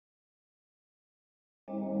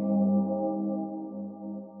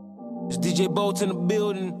It's DJ Bolt in the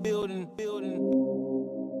building.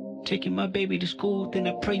 Taking my baby to school, then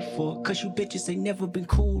I pray for her. Cause you bitches ain't never been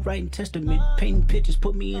cool. Writing testament, painting pictures,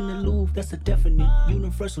 put me in the Louvre. That's a definite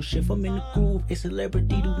universal shift. I'm in the groove. A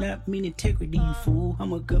celebrity do not mean integrity, you fool.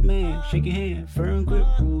 I'm a good man, shake your hand. Firm grip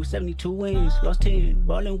rule, 72 wins, lost 10.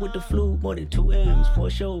 Ballin' with the flu, more than 2 M's for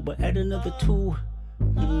sure, but add another 2.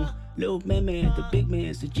 Little man, the big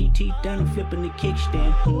man's the GT down and flipping the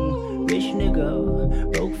kickstand. Rich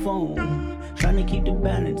nigga, broke phone. Trying to keep the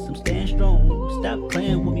balance, I'm staying strong. Stop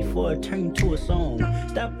playing with me before I turn you to a song.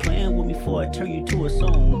 Stop playing with me before I turn you to a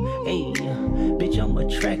song. Ayy, bitch, I'm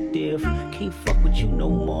attractive. Can't fuck with you no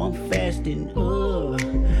more, I'm fasting.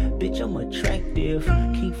 Bitch, I'm attractive.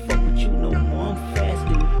 Can't fuck with you no more, I'm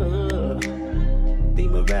fasting.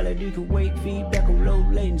 Think morality can wait, feedback on low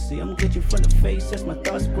latency. I'm glitching from the face as my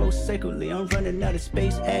thoughts grow sacredly. I'm running out of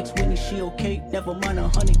space, ask Winnie, she okay? Never mind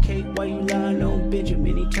 100K, why you lying on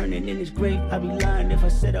Benjamin? He turning in his grave, I'd be lying if I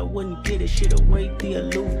said I wouldn't get it. Shit away, the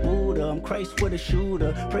aloof Buddha, I'm Christ with a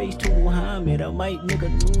shooter. Praise to Muhammad, I might nigga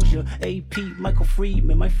lose ya. AP, Michael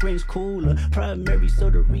Friedman, my friend's cooler. Primary, so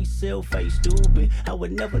the resale face stupid. I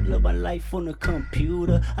would never live my life on a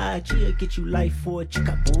computer. IG'll get you life for a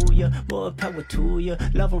chickabooya. More power to ya.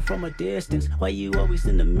 Love him from a distance. Why you always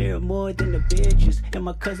in the mirror more than the bitches? And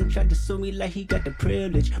my cousin tried to sue me like he got the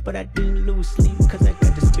privilege, but I didn't lose sleep cause I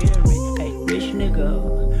got the spirit. Hey, rich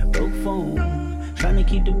nigga, broke phone. Trying to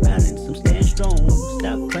keep the balance, I'm staying strong.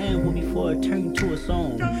 Stop playing with me before I turn you to a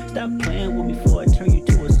song. Stop playing with me before I turn you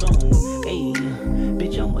to a song. Hey,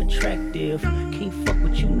 bitch, I'm attractive. Can't fuck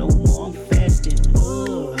with you no more, I'm fasting.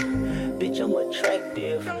 Bitch, I'm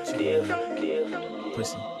attractive.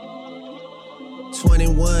 Pussy.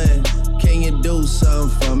 21, can you do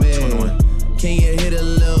something for me? 21. Can you hit a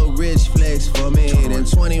little rich flex for me? 21. Then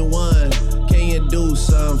 21, can you do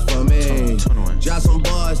something for me? 21. Drop some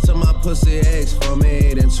bars to my pussy ex for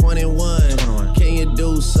me. Then 21, can you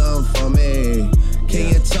do something for me?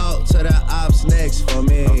 Can you talk to the ops next for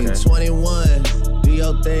me? Okay. 21, do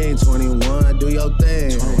your thing. 21, do your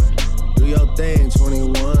thing. 21. Do your thing.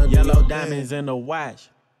 21, yellow diamonds in the watch.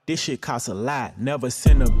 This shit costs a lot. Never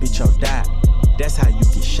send a bitch or die. That's how you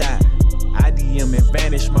get shot. I DM in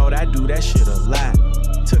vanish mode, I do that shit a lot.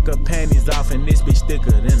 Took her panties off and this bitch thicker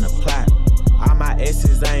than a plot. All my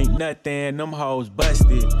S's ain't nothing, them hoes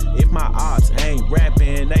busted. If my ops ain't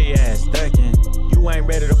rapping, they ass ducking. You ain't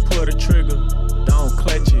ready to pull the trigger, don't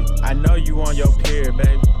clutch it. I know you on your period,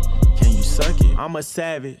 baby. Can you suck it? I'm a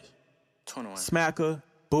savage. 21. Smacker,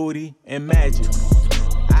 booty, and magic.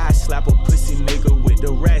 I slap a pussy nigga with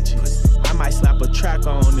the ratchet. I might slap a track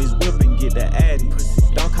on this whip and get the addy.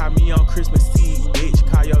 Don't call me on Christmas Eve, bitch,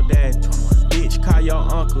 call your daddy. Bitch, call your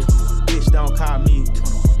uncle, bitch, don't call me.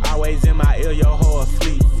 Always in my ear, your whole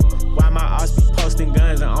fleet. Why my ops be posting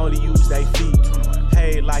guns and only use they feet?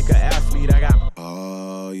 Paid like an athlete, I got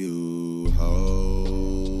all you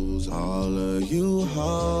hoes, all of you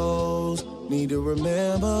hoes. Need to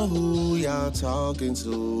remember who y'all talking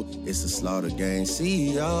to. It's the Slaughter Gang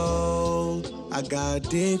CEO. I got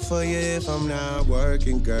dick for you if I'm not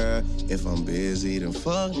working, girl. If I'm busy, then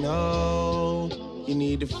fuck no. You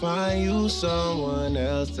need to find you someone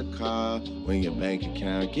else to call when your bank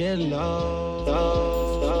account get low.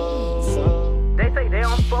 They say they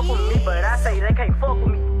don't fuck with me, but I say they can't fuck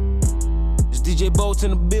with me. It's DJ Bolt in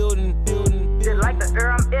the building. Just like the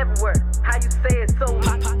air, I'm everywhere. How you say it so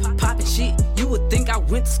Poppin' shit, you would think I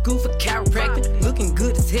went to school for chiropractic. Looking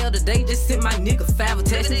good as hell today, just sent my nigga 5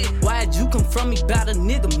 attachments. Why'd you come from me about a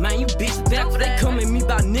nigga, man? You bitches back. They come at me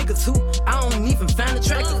about niggas who I don't even find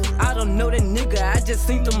attractive. I don't know that nigga, I just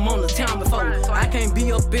seen them on the town before. I can't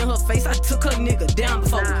be up in her face, I took her nigga down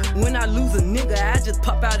before. When I lose a nigga, I just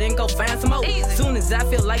pop out and go find some more. Soon as I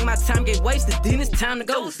feel like my time get wasted, then it's time to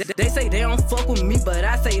go. They say they don't fuck with me, but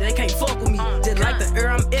I say they can't fuck with me. Just like the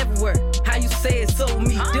air, I'm everywhere. How you say it so with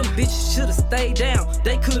me? Them bitches should've stayed down.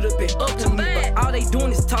 They could've been up with me, but all they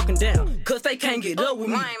doing is talking down. Cause they can't get up with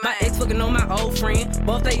me. My ex fucking on my old friend.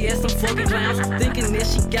 Both they ass some fucking clowns. Thinking that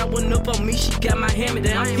she got one up on me, she got my hand me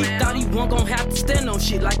down. He thought he wasn't gon' have to stand on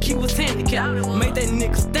shit like he was handicapped. Made that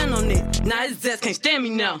nigga stand on it. Now his ass can't stand me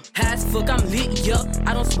now. High as fuck, I'm lit, yup.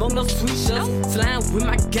 I don't smoke no sweet shots. Flying with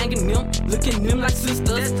my gang and them, looking at them like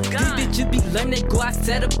sisters. These bitches be lame, they go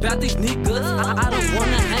outside about these niggas. I don't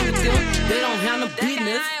wanna hang with them, they don't have no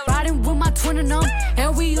business. Riding with my twin and them,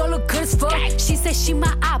 and we all look good as fuck. She said she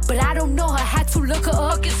my eye, but I don't know her, had to look her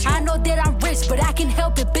up. I know that I'm rich, but I can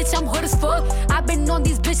help it, bitch, I'm hood as fuck. I've been on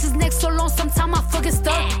these bitches' necks so long, sometime I fucking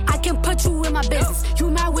stuck. I can put you in my business, you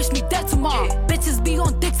might wish me dead tomorrow. Bitches be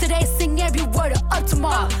on dick today, sing every word of up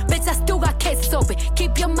tomorrow. Bitch, I still got cases, so open.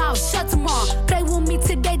 Keep your mouth shut tomorrow. Play with me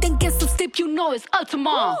today, then get some sleep, you know it's up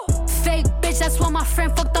tomorrow. Fake bitch, that's why my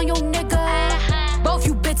friend fucked on your nigga. Both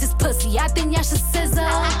you bitches pussy, I think y'all should scissor.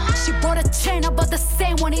 She bought a chain, I bought the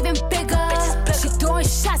same one, even bigger. She throwing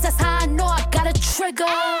shots, that's how I know I got a trigger.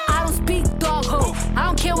 I don't speak dog ho, I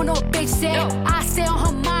don't care what no bitch say. I say on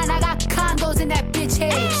her mind, I got condos in that bitch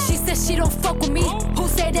head. She said she don't fuck with me, who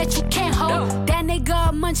say that you can't hold? That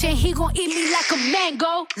nigga munchin', he gon' eat me like a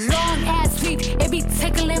mango. Long ass sweep, it be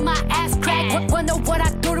tickling my ass crack. Wonder what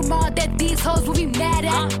I do tomorrow that these hoes will be mad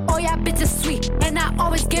at. Oh yeah, bitches sweet, and I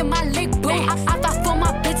always get my lick boo. I thought for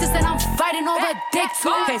my bitches and I'm fighting over dick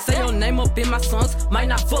too. Can't say your name up in my songs, might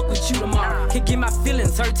not fuck with you tomorrow. Can't get my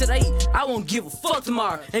feelings hurt today, I won't give a fuck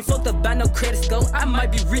tomorrow. Ain't fucked up by no credit score, I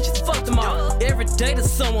might be rich as fuck tomorrow. Every day the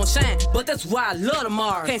sun won't shine, but that's why I love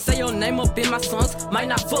tomorrow. Can't say your name up in my songs, might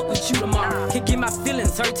not fuck with you tomorrow. Can't get my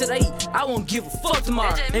feelings hurt today, I won't give a fuck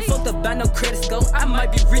tomorrow. Ain't fucked up by no credit score, I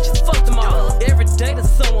might be rich as fuck tomorrow. Every day the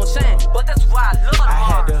sun won't shine, but that's why I love tomorrow. I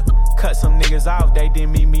had to cut some niggas off, they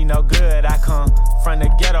didn't mean me no good. I come from the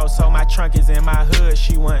ghetto, so my trunk is in my hood.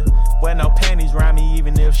 She wouldn't wear no panties around me,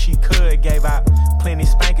 even if she could. Gave out plenty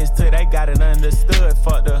spankings till they got it understood.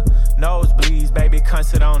 Fuck the nosebleeds, baby, come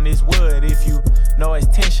sit on this wood. If you know it's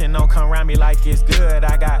tension, don't come around me like it's good.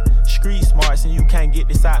 I got street smarts and you can't get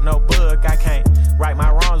this out no book. I can't right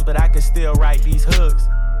my wrongs, but I can still write these hooks.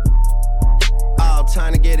 All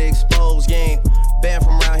time to get exposed, you ain't banned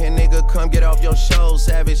from around here, nigga, come get off your show.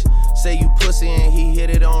 Savage, say you pussy and he hit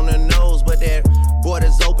it on the nose, but that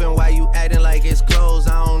border's open, why you acting like it's closed,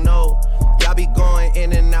 I don't know. Y'all be going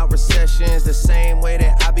in and out recessions the same way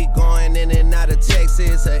that I be going in and out of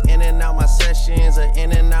Texas, or in and out my sessions, or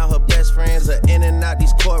in and out her best friends, or in and out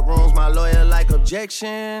these courtrooms, my lawyer like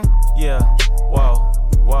objection. Yeah, whoa,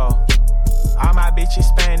 whoa. All my bitches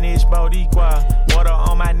Spanish, Boricua. Water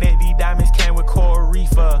on my neck, these diamonds came with Coral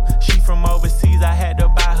Reefer. She from overseas, I had to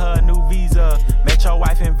buy her a new visa. Met your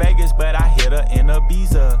wife in Vegas, but I hit her in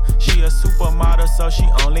Ibiza. She a supermodel, so she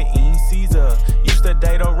only eating Caesar. Used to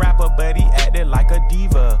date a rapper, but he acted like a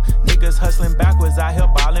diva. Niggas hustling backwards, out here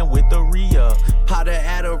ballin' with the Rhea. How to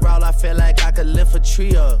Adderall, I feel like I could lift a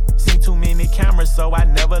tree up. See too many cameras, so I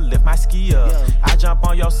never lift my ski up. Yeah. I jump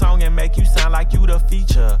on your song and make you sound like you the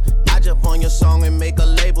feature. I jump on your song and make a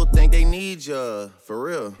label think they need ya. For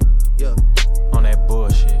real, yeah. On that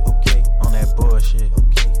bullshit, Okay. on that bullshit,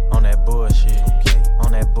 Okay. on that bullshit, Okay.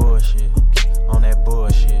 on that bullshit, on that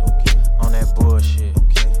bullshit, on that bullshit,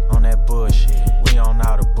 on that bullshit. We on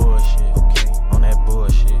all the bullshit, on that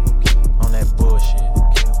bullshit, on that bullshit,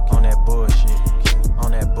 on that bullshit,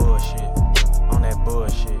 on that bullshit, on that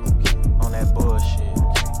bullshit, on that bullshit,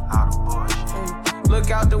 all the bullshit. Look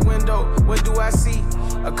out the window, what do I see?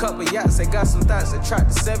 A couple yachts, they got some thoughts that track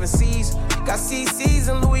the 7 seas. Got CCs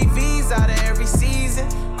and Louis V's out of every season.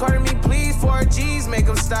 Carter me please, 4 G's, make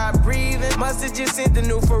them stop breathing. Must've just sent the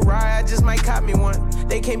new Ferrari, I just might cop me one.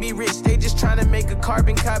 They can't be rich, they just tryna make a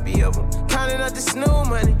carbon copy of them. Counting up the snoo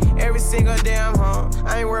money, every single day I'm home.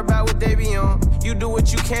 I ain't worried about what they be on. You do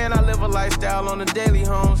what you can, I live a lifestyle on the daily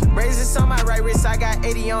homes. Braces on my right wrist, I got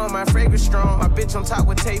 80 on, my fragrance strong. My bitch on top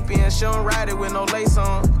with tape in, she don't ride it with no lace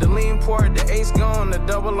on. The lean port, the ace gone, the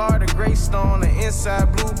double R, the gray stone. The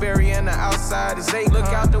inside blueberry and the outside is 8. Look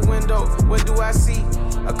out the window, what do I see?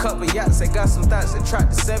 A couple yachts, they got some thoughts that track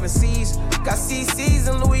the 7 seas. Got CCs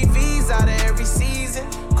and Louis V's out of every season.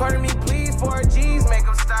 Carter me please, 4 G's, make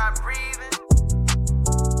them stop breathing.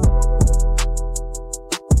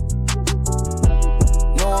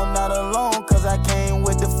 No, I'm not alone, cause I came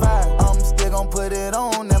with the fire. I'm still gon' put it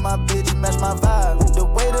on, and my bitch match my vibe. The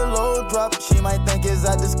way the load drop, she might think it's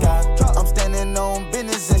out the sky. I'm standing on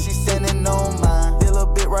business, and she standing on mine. Feel a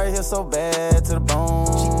bit right here so bad to the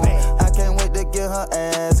bone. I can't wait to get her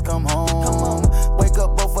ass come home. Wake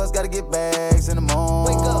up, both of us gotta get bags in the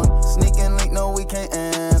morning. Wake up. Sneak and link, no, we can't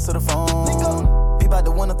answer the phone. Peep out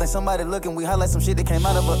the window, think somebody looking. We highlight some shit that came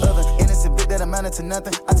out of an oven. Innocent bit that amounted to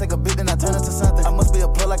nothing. I take a bit, then I turn it to something. I must be a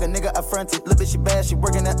plug like a nigga I fronted. Little bitch, she bad, she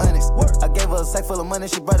working at Onyx. I gave her a sack full of money,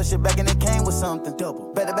 she brought her shit back and it came with something.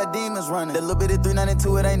 Double. Back to back demons running. That little bit of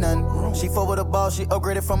 392, it ain't nothing. She fought with a ball, she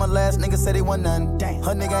upgraded from her last nigga, said he wasn't nothing. Damn.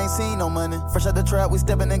 Her nigga ain't seen no money. Fresh out the trap, we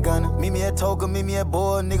stepping and gunning. Meet me at Toga, meet me at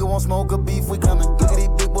Boy. Nigga won't smoke a beef, we coming. Look at these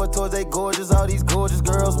big boy toys, they gorgeous. All these gorgeous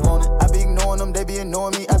girls want it. I be ignoring them, they be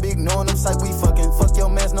ignoring me. I be ignoring them, psych, we fucking. Fuck your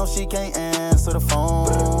mess, no, she can't answer the phone.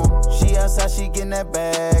 She outside, she getting that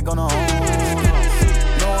bag on her own.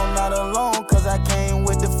 No, I'm not alone, cause I came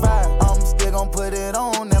with the fire. I'm still gon' put it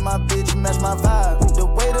on, and my bitch match my vibe. The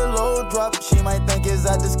way the load drop, she might think it's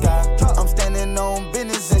out the sky. I'm standing on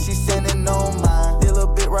business, and she standing on mine. Feel a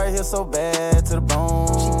bit right here so bad to the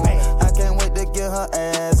bone. I can't wait to get her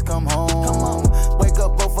ass come home. Wake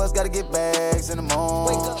up, both of us gotta get bags in the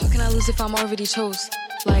morning. How can I lose if I'm already chose?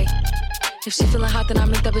 Like, if she feeling hot, then I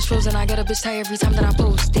make that bitch frozen. I get a bitch tired every time that I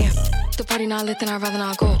post. Damn, if the party not lit, then I'd rather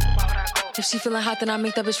not go. If she feeling hot, then I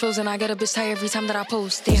make that bitch frozen. I get a bitch tired every time that I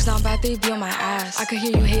post. Damn, it's not bad, they be on my ass. I could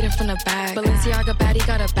hear you hating from the back. Balenciaga baddie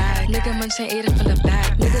got a bag. Nigga munchin' ate it from the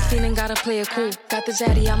back. Nigga feeling gotta play it cool. Got the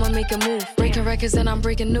zaddy, I'ma make a move. Breaking records, then I'm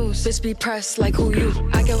breaking news. Bitch be pressed like who you?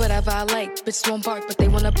 I get whatever I like. Bitches won't bark, but they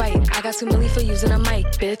wanna bite. I got $2 million for using a mic,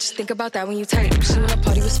 bitch. Think about that when you type. She wanna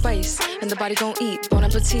party with spice, and the body gon' eat. Bon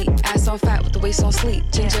appetit, ass on fat with the waist on sleep.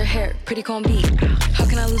 Ginger hair, pretty con beat. How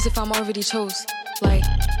can I lose if I'm already chose? Like,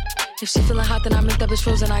 if she feeling hot, then I make that bitch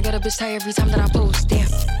frozen. I get a bitch tired every time that I post. Damn,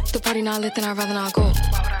 if the party not lit, then I'd rather not go.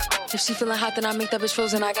 If she feeling hot, then I make that bitch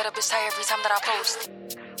frozen. I get a bitch tired every time that I post.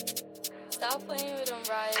 Stop playing with them,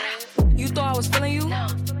 Ryan. You thought I was feeling you? No.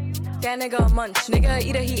 That nigga a munch. Nigga a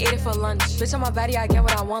eater, he ate it for lunch. Bitch, on my body, I get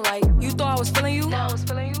what I want, like. You thought I was feeling you? No, I was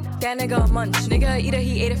feeling you. That nigga a munch. Nigga a eater,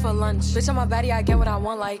 he ate it for lunch. Bitch, on my body, I get what I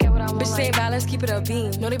want, like. Bitch, say balance, keep it a beam.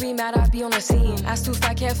 Know they be mad, I be on the scene. Ass too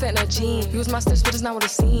fat, can't fit in a jean. Use my steps, but it's not what it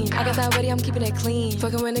seems. I got that ready, I'm keeping it clean.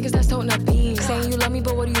 Fucking with niggas that's toting a beam. Saying you love me,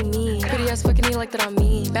 but what do you mean? Pretty ass fucking me like that I'm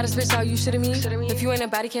mean. Baddest bitch, how you shitting me? If you ain't a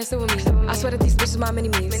baddie, can't sit with me. I swear that these bitches my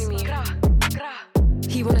mini-me's.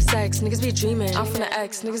 He wanna sex, niggas be dreaming. I'm from the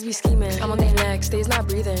X, niggas be scheming. I'm on their neck, stays not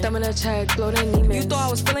breathing. Thumb in a check, blow their Neiman. You thought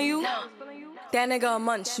I was feeling you? No. That nigga a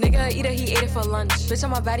munch. Nigga a eater, he ate it for lunch. Bitch, on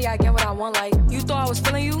my body, I get what I want, like. You thought I was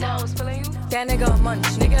feeling you? No, I was feeling you. That nigga a munch.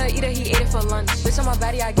 Nigga a eater, he ate it for lunch. Bitch, on my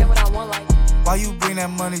body, I get what I want, like. Why you bring that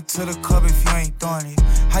money to the club if you ain't throwing it?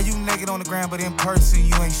 How you naked on the ground, but in person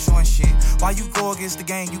you ain't showing shit? Why you go against the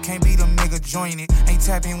game, you can't be them nigga join it? Ain't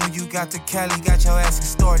tapping when you got to Cali, got your ass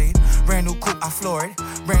extorted. Brand new coupe, I floor it.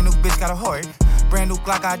 Brand new bitch, got a hoard. Brand new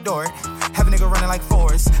Glock, I adore it. Have a nigga running like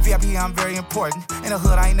Forrest. VIP, I'm very important. In the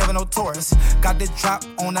hood, I ain't never no tourist. Got the drop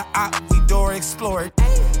on the op, we door explored.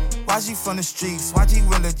 YG from the streets, YG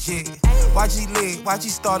real legit. YG lit, YG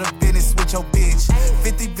start a business with your bitch.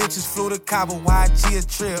 50 bitches flew to Cabo, YG a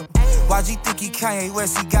trip. YG think he Kanye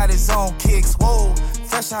West, he got his own kicks. Whoa,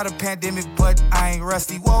 fresh out of pandemic, but I ain't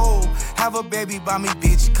rusty. Whoa, have a baby by me,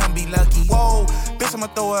 bitch, come be lucky. Whoa, bitch, I'ma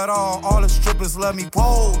throw it all the strippers love me.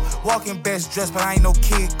 Whoa, walking best dressed, but I ain't no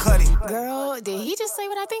Kid Cudi. Girl, did he just say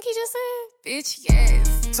what I think he just said? Bitch,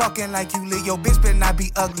 yes. Talking like you lit, your bitch better not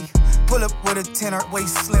be ugly. Pull up with a tenor,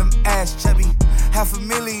 waist slim, ass chubby.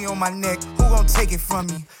 $500,000 on my neck, who gon' take it from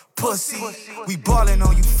me? Pussy, we ballin'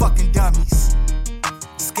 on you fucking dummies.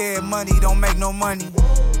 Scared money don't make no money.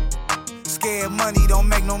 Scared money don't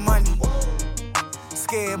make no money.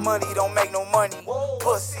 Scared money don't make no money.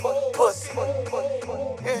 Pussy, pussy.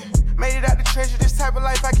 Yeah, made it out the treasure, this type of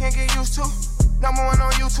life I can't get used to. Number one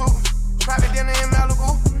on YouTube, private dinner in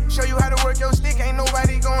Malibu. Show you how to work your stick, ain't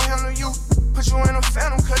nobody gon' handle you. Put you in a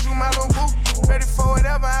phantom, cause you my little boo. Ready for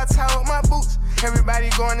whatever, I tie up my boots. Everybody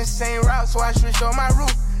going the same route, so I switched on my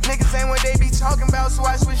route. Niggas ain't what they be talking about, so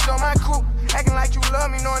I switched on my crew. Acting like you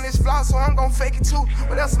love me, knowing this flaw, so I'm gon' fake it too.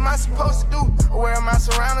 What else am I supposed to do? Aware of my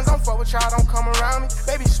surroundings, don't fuck with y'all, don't come around me.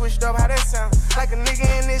 Baby switched up, how that sound? Like a nigga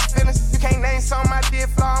in this feelings. You can't name something I did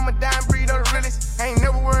flaw, I'm a dying breed of the realest. I ain't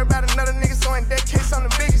never worried about another nigga, so in that case I'm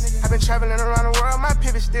the biggest. I've been traveling around the world, my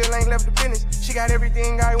pivot still ain't left the business. She got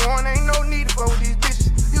everything I want, ain't no need to go with these bitches.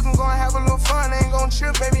 You can go and have a little fun, ain't gon'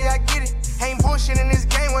 trip, baby, I get it. Ain't bullshit in this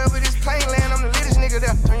game, wherever this plane land, I'm the littest nigga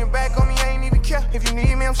there. Turn your back on me, I ain't even care. If you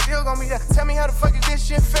need me, I'm still gon' be there. Tell me how the fuck is this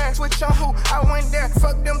shit fair? Switch on who? I went there,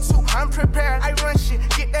 fuck them too, I'm prepared. I run shit,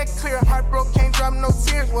 get that clear. Heart broke, can't drop no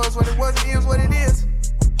tears. Was what it was, it is what it is.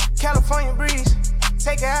 California breeze,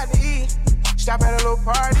 take it out to eat. Stop at a little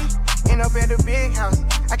party, end up at the big house.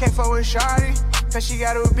 I can't fuck with Shawty, cause she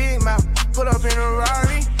got a big mouth. Pull up in a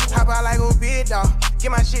Rari, hop out like a big dog. Get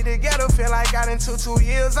my shit together, feel like I done took 2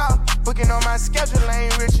 years off. Booking on my schedule, I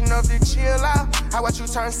ain't rich enough to chill out. I watch you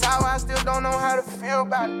turn sour, I still don't know how to feel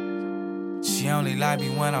about it. She only like me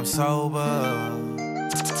when I'm sober.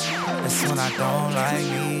 That's when I don't like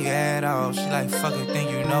me at all. She like, fuck it, think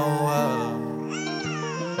you know her.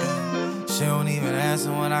 She don't even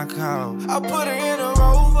answer when I call. I put her in a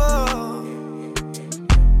Rover.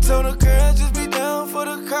 Told the girl just be down for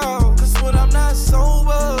the call. Cause when I'm not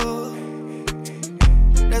sober,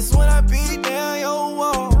 that's when I beat down your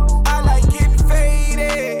wall. I like getting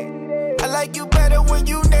faded. I like you better when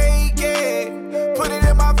you naked. Put it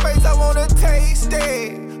in my face, I wanna taste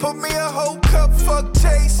it. Put me a whole cup, fuck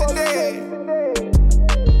chasing it.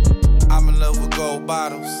 I'm in love with gold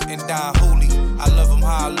bottles and Don Hooley. I love them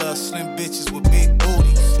how I love slim bitches with big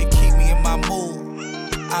booties. They keep me in my mood,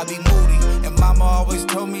 I be moody. And mama always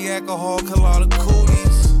told me alcohol kill all the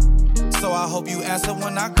cooties. So I hope hope you answer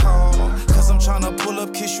when I call. Cause I'm tryna pull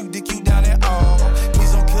up, kiss you, dick you down and all.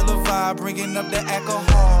 Please don't kill the vibe, bringing up the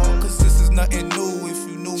alcohol. Cause this is nothing new if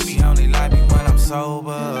you knew me. She only like me when I'm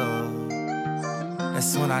sober.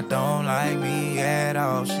 That's when I don't like me at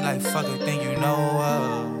all. She like, fuck it, think you know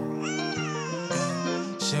her.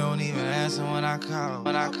 She don't even answer when I call.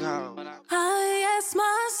 I ask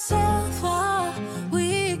myself why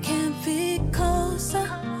we can't be closer.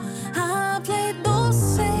 I played those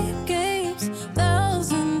same games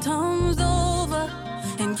 1,000 times over,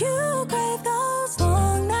 and you crave those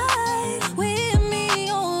long nights with me,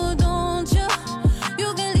 oh don't you?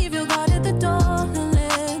 You can leave your guard at the door and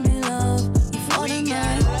let me love you for the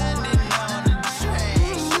night.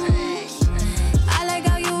 I like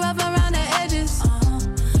how you wrap around the edges,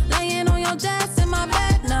 laying on your chest in my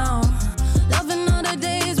bed now. Loving all the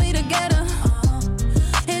days we together.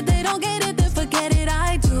 If they don't get it, then forget it.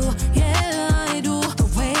 I do, yeah, I do the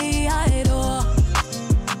way I do.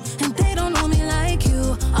 And they don't know me like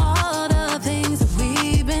you. All the things that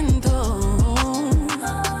we've been through.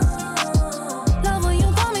 Love when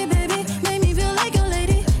you call me baby, make me feel like your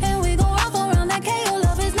lady. And we gon' rock around that KO.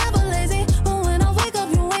 Love is never lazy. But when I wake up,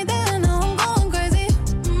 you ain't there. Now I'm going crazy.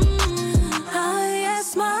 I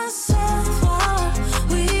ask myself why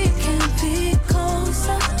we can't be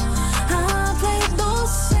closer. I played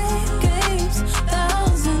those same games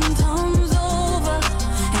 1,000 times over,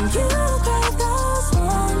 and you crave those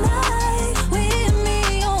long nights with me,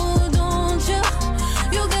 oh don't you?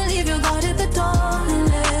 You can leave your guard at the door and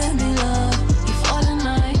let me love you for the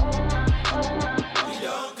night.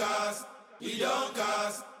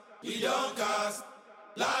 He don't cast.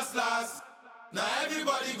 Last. Now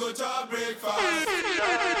everybody go to our breakfast.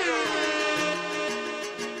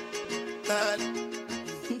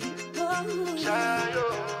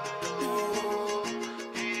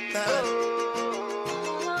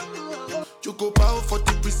 You go bow for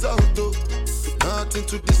the result, though. Nothing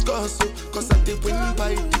to discuss, oh. Cause I did win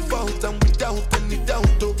by default and without any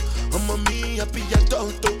doubt, oh. I'm a me happy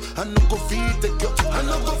adult, oh. I no go feed the girl,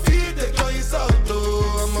 it's out,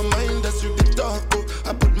 oh. I'm a mind that's you the talk, oh.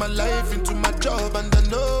 I put my life into my job and I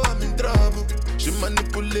know I'm in trouble. She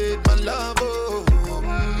manipulate my love, oh.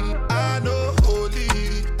 I know holy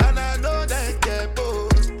and I know that get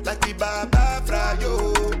both. Like the Baba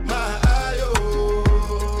Frayo, my ayo,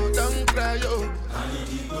 don't cry, yo. I need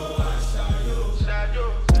Igbo and Shayo.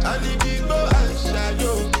 I need Igbo and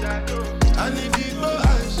Shayo. I need Igbo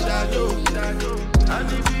and Shayo. I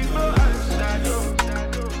need Igbo and Shayo.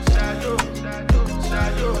 Shayo.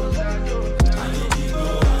 I need Igbo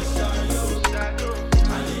and Shayo.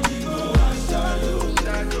 I need Igbo and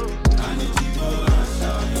Shayo. I need Igbo and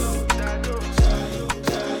Shayo.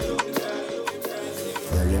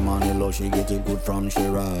 Early money low, she get it good from she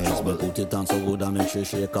rise. But put it on so good I make sure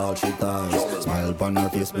she call she ties. Smile upon her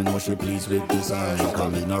face, me know she pleased with this eye.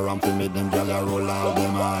 Come ignorant to make them gyal roll out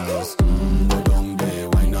them eyes. Go down there,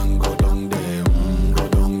 wine and go down there. Go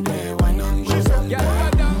down there, wine and go down there.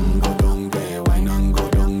 Go down there, wine and go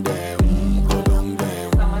down there. Go down there.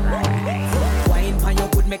 Wine pan your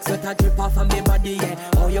good make sweat a drip off of me body, yeah.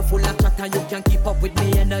 Oh, you full of chat and you can keep up with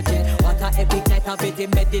me energy. What a epic night of it,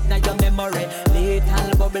 embedded in your memory.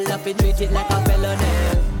 Little bubble up, it treat it like a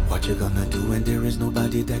felony. What you gonna do when there is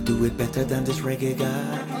nobody that do it better than this reggae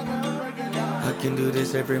guy? I can do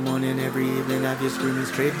this every morning, every evening. Have you screaming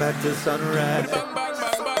straight back to sunrise. Bang,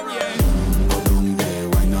 yeah. Go down there,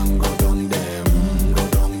 wine and go down there. Go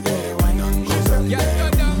down there, wine and go down there.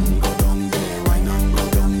 Go down there, wine and go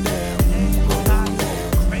down there. Go down there.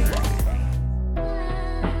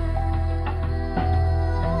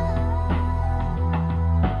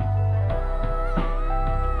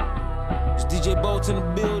 It's DJ Bolt in the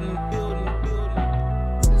building.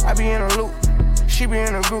 I be in a loop, she be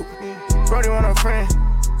in a group. Brody want a friend,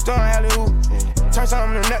 throwing alley-oop. Turn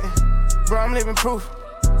something to nothing, bro, I'm living proof.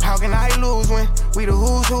 How can I lose when we the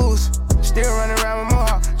who's? Still running around with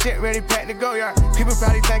Mohawk, jet ready, packed to go yard. People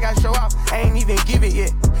probably think I show off, I ain't even give it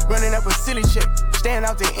yet. Running up a silly chick, staying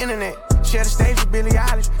out the internet. Share the stage with Billie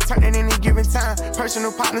Eilish, turn it any given time.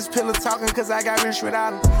 Personal partners, pillow talking, cause I got rich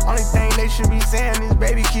without them. Only thing they should be saying is,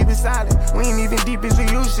 baby, keep it silent. We ain't even deep as we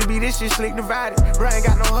used to be, this shit slick divided. Bro ain't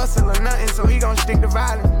got no hustle or nothing, so he gon' stick to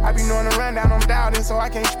violence. I be knowing the rundown, I'm doubting, so I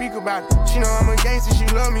can't speak about it. She know I'm a gangster, she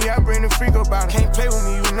love me, I bring the freak about it. Can't play with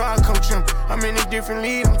me, you know I come trim. I'm in a different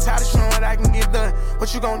league, I'm tired of showing what I can get done.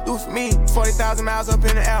 What you gon' do for me? 40,000 miles up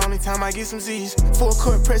in the air, only time I get some Z's. Full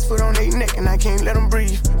court press, foot on their neck, and I can't let them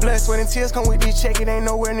breathe. Blood, sweat, and tears come with this check, it ain't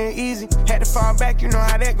nowhere near easy. Had to fall back, you know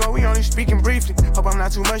how that go, we only speaking briefly. Hope I'm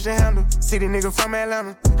not too much to handle. City nigga from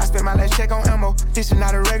Atlanta, I spent my last check on ammo. This is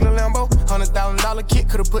not a regular Lambo. $100,000 kit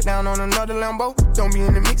could've put down on another Lambo. Don't be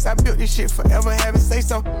in the mix, I built this shit forever, have it say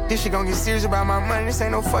so. This shit gon' get serious about my money, this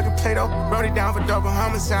ain't no fucking Play-Doh. Wrote it down for double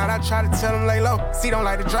homicide, I try to tell him lay low. C don't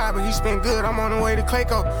like to drive, but he spin good, I'm on the way to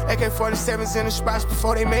Clayco. AK-47s in the spots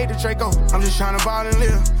before they made the Draco. I'm just tryna ball and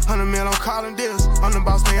live, 100 mil, I'm calling deals. I'm the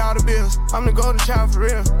boss, pay all the bills, I'm the golden child for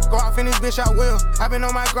real. Go off in this bitch, I will. I been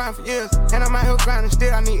on my grind for years, and I'm out here grinding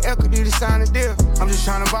still. I need equity to sign a deal. I'm just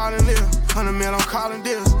tryna ball and live, 100 mil, I'm calling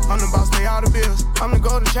deals. I'm the boss, pay all the bills, I'm the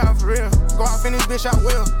golden child for real. Go off in this bitch, I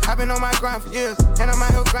will. I been on my grind for years, and I'm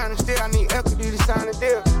out here grinding still. I need equity to sign a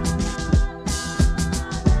deal.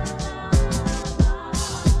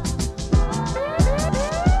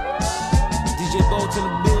 DJ Bolt in the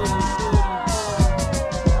building.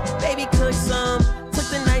 Baby cook some, took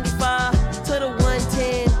the 95 to the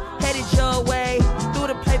 110, headed your way, through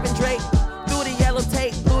the paving drape, through the yellow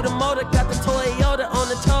tape, through the motor, got the Toyota on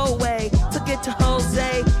the tollway, took it to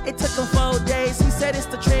Jose, it took him 4 days, he said it's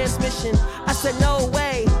the transmission, I said no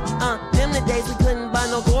way, them the days we couldn't buy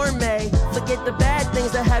no gourmet, forget the bad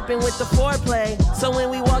things that happen with the foreplay, so when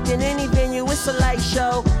we walk in any venue, it's a light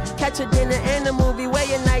show, catch a dinner and a movie, wear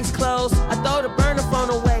your nice clothes, I throw the burner phone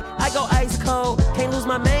away, I go ice cold, can't lose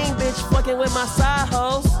my main bitch, fucking with my side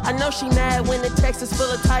hoes, I know she mad when the text is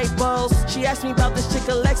full of typos, she asked me about this chick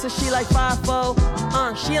Alexa, she like 5'4",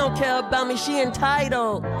 she don't care about me, she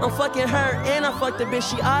entitled, I'm fucking her and I fuck the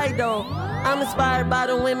bitch, she idol, I'm inspired by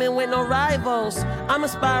the women with no rivals. I'm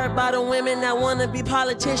inspired by the women that wanna be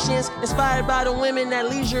politicians. Inspired by the women that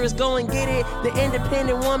leisure is go and get it. The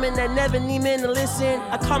independent woman that never need men to listen.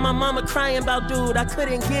 I call my mama crying about dude, I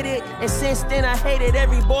couldn't get it. And since then I hated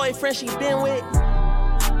every boyfriend she been with.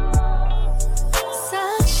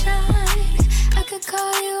 Sunshine, I could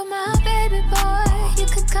call you my baby boy. You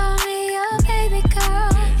could call me your baby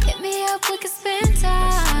girl. Hit me up, we could spend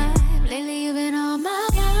time. Lately you've been on my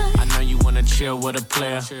mind. I know you wanna chill with a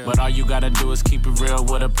player, but all you gotta do is keep it real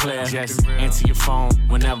with a player. Just answer your phone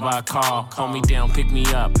whenever I call. Hold me down, pick me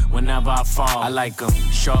up whenever I fall. I like them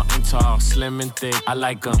short and tall, slim and thick. I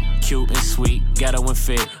like them cute and sweet, ghetto and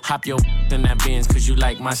fit. Hop your in that Benz cause you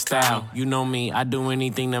like my style. You know me, I do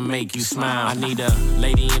anything to make you smile. I need a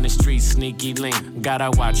lady in the street, sneaky link.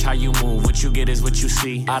 Gotta watch how you move, what you get is what you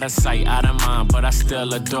see. Out of sight, out of mind, but I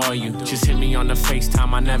still adore you. Just hit me on the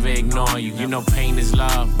FaceTime, I never ignore you. You know pain is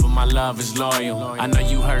love, but my love is loyal. I know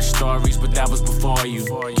you heard stories, but that was before you.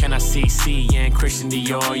 Can I see yeah, and Christian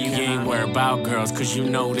Dior? You ain't worried about girls, cause you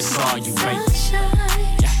know this all you, baby.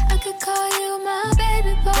 I could call you my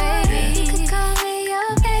baby boy. You could call me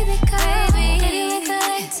your baby girl. Baby, we could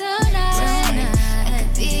like tonight. I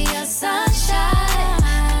could be your sunshine.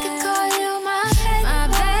 I could call you my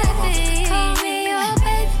baby. Call me your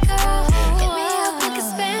baby girl. Hit me up, we could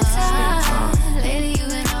spend time. Lately you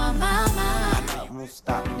been on my mind. Won't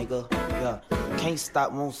stop, nigga. Yeah. Can't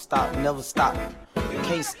stop, won't stop, never stop.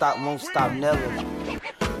 Can't stop, won't stop, never.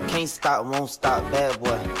 Can't stop, won't stop, bad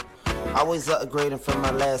boy. Always upgrading from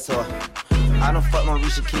my last whore. I done fuck my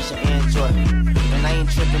Risha, Keisha, and Joy. And I ain't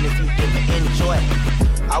tripping if you didn't enjoy.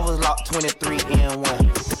 I was locked 23 and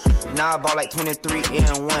 1. Now I bought like 23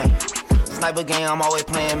 and 1. Sniper game, I'm always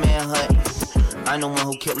playing manhunt. I'm the one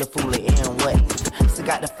who killed the fool and what? Still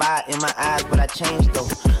got the fire in my eyes, but I changed though.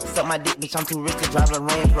 Suck my dick, bitch, I'm too rich to drive a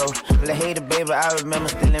Range Rover. Little hater, baby, I remember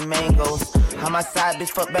stealing mangoes. How my side bitch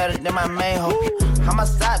fuck better than my main hoe. How my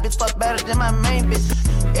side bitch fuck better than my main bitch.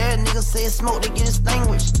 Every nigga say smoke, they get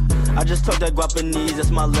extinguished. I just talk that Guapanese,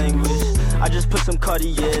 that's my language. I just put some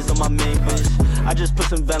Cartiers on my main bitch. I just put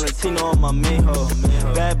some Valentino on my main hoe.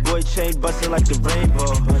 Bad boy chain bustin' like the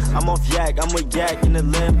rainbow. I'm off yak, I'm with yak in the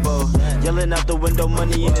limbo. Yelling out the window,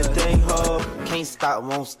 money in the thing hoe. Can't stop,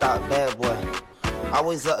 won't stop, bad boy.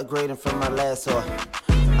 Always upgrading from my last whore.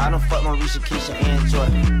 I done fuck my Risha, Keisha, and Joy.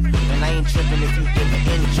 And I ain't tripping if you didn't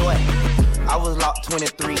enjoy. I was locked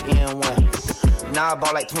 23 and 1. Now I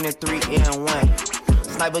bought like 23 and 1.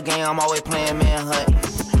 Sniper game, I'm always playing manhunt.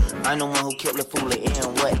 I'm the one who killed the fool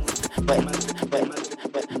and what?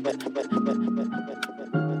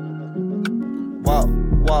 Walk,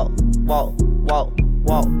 walk, walk, walk,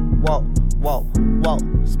 walk, walk, walk, walk.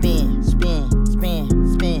 Spin, spin, spin,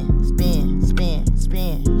 spin, spin, spin,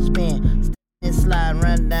 spin, spin. And slide,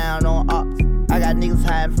 run down on ops. I got niggas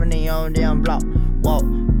hiding from their own damn block. Walk,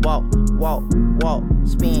 walk, walk, walk.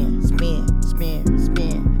 Spin, spin, spin,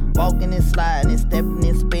 spin. Walking and sliding and stepping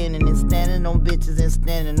and spinning and standing on bitches and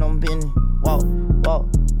standing on business. Walk, walk,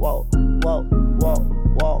 walk, walk, walk,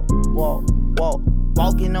 walk, walk, walk.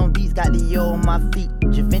 Walking on beats, got the yo on my feet.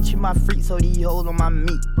 Javinci my freak, so these hoes on my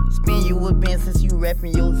meat. Spin you a bin since you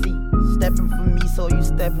rapping your Z. Stepping for me, so you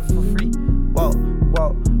stepping for free. Walk,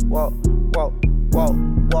 walk, walk, walk, walk,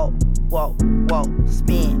 walk, walk, walk.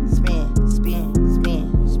 Spin, spin, spin,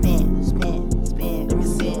 spin, spin, spin, spin. Let me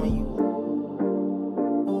see it when you.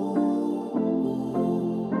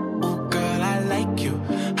 Oh, girl, I like you.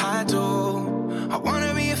 I do. I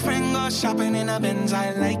wanna be a friend, go shopping in a Benz.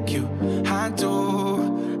 I like you. I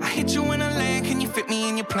do. I hit you in a lane. Can you fit me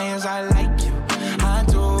in your plans? I like you. I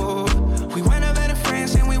do. We went over to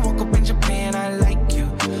France and we woke up in Japan. I like you.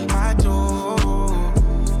 I do.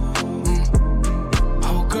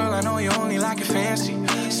 Oh, girl, I know you only like it fancy.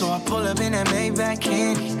 So I pull up in that Maybach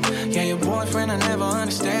candy. Yeah, your boyfriend will never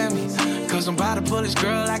understand me. Cause I'm about to pull this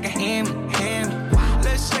girl like a hammy, hammy.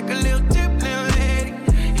 Let's take a little dip, little lady.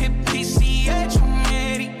 Hit PCH from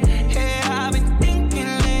Eddie. Yeah, I've been thinking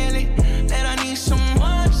lately that I need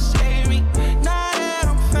someone to save me. Now that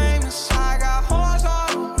I'm famous, I got hoes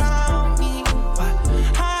all around me. But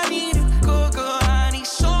I need a good girl, I need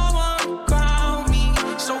someone to ground me.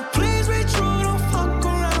 So please be true, don't fuck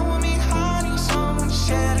around with me. I need someone to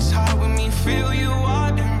share this heart with me. Feel you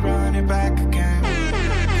out and run it back again.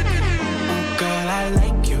 Oh, girl, I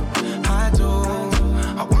like you, I do.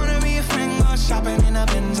 I wanna be a friend, go shopping in a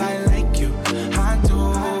Benz. I like you, I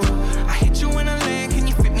do. I hit you in a lane, can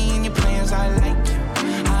you fit me in your plans? I like you,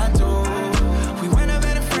 I do. We went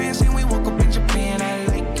over to France and we woke up in Japan. I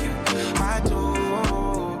like you, I do,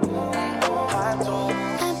 I do.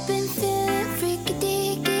 I've been feeling freaky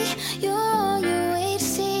deaky. You're on your way to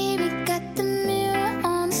see me. Got the mirror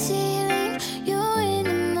on the ceiling. You're in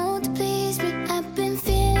the mood to please me. I've been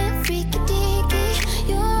feeling freaky deaky.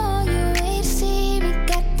 You're on your way to see me.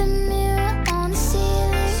 Got the mirror on the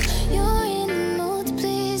ceiling. You're in the mood to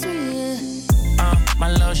please me. Yeah. My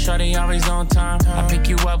little shorty always on time. I pick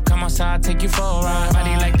you up, come outside, take you for a ride.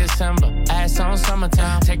 Body like December, ass on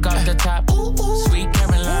summertime. Take off the top, sweet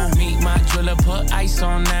Caroline. Meet my jeweler, put ice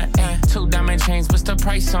on that. Ay, 2 diamond chains, what's the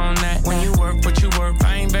price on that? When you work, what you work,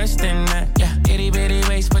 I invest in that. Yeah, itty bitty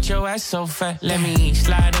waist, but your ass so fat. Let me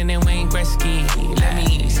slide in and Wayne Gretzky. Let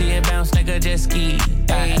me see it bounce like a jet ski.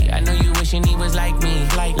 Ay, I know you wishing he was like me.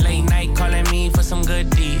 Like late night calling me for some good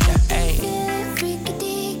deed. Ay. Feeling freaky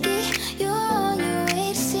deaky. You're on your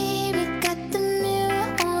way to see me. Got the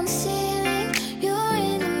mirror on the ceiling. You're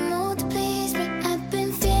in the mood to please me. I've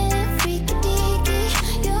been feeling freaky deaky.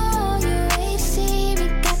 You're on your way to see me.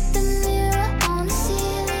 Got the mirror on the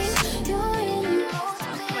ceiling. You're in the mood to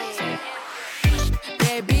please me.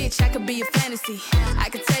 Bad bitch, I could be a fantasy. I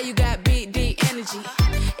could tell you got big, deep energy.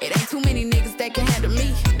 It ain't too many niggas that can handle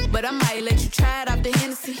me. But I might let you try it off the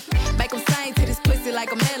Hennessy. Make them sing to this pussy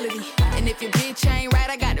like a melody. And if your bitch ain't right,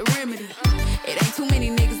 I got the remedy. It ain't too many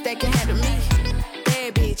niggas that can handle me.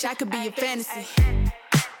 Bad bitch, I could be a fantasy.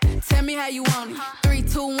 Tell me how you want it. 3,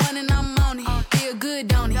 2, 1 and I'm on it. Feel good,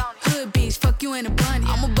 don't it? Hood bitch, fuck you in a bunny.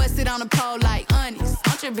 I'ma bust it on the pole like honest.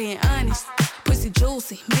 I'm just being honest. Pussy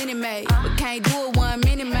juicy, mini made, but can't do it 1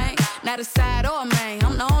 minute, man. Not a side or a main.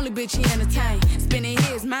 I'm the only bitch he entertain. Spending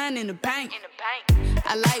his mind in the bank.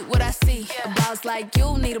 I like what I see. A boss like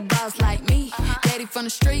you need a boss like me. Daddy from the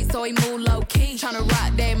street, so he move low key. Tryna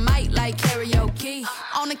rock that mic like karaoke.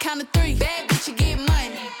 On the count of 3, bad bitch, you get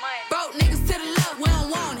money. Broke niggas to the left, we don't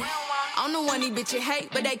want it. I'm the one these bitches hate,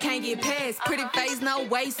 but they can't get past. Pretty face, no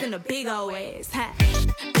waist, and a big old ass. Huh?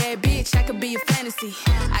 Bad bitch, I could be a fantasy.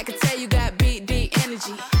 I could tell you got big, deep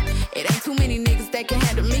energy. It ain't too many niggas that can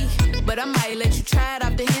handle me. But I might let you try it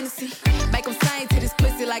off the Hennessy. Make them sing to this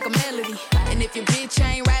pussy like a melody. And if your bitch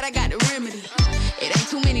ain't right, I got the remedy. It ain't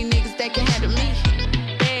too many niggas that can handle me.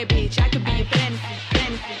 Bad bitch, I could be a fantasy.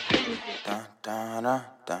 Fantasy, fantasy.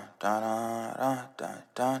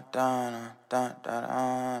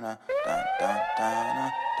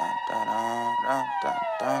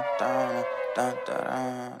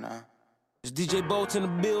 It's DJ Bolt in the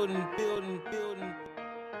building.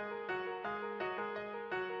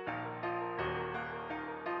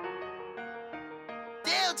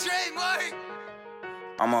 Damn, trademark.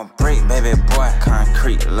 I'm a brick, baby boy,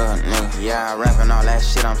 concrete, little nigga. Yeah, I rapping all that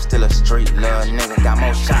shit, I'm still a street, little nigga. Got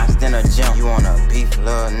more shots than a gym, you wanna beef,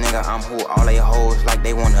 little nigga. I'm who all they hoes like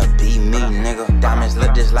they wanna be me, nigga. Diamonds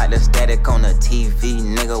look just like the static on the TV,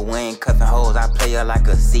 nigga. We ain't cuffin' hoes, I play her like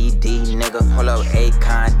a CD, nigga. Pull up A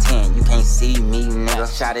content, you can't see me, nigga.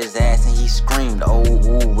 Shot his ass and he screamed, oh,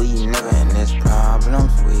 ooh, wee, nigga. And there's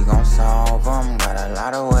problems, we gon' solve them. Got a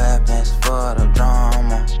lot of weapons for the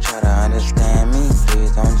drama. Try to understand me,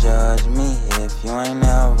 please don't judge me if you ain't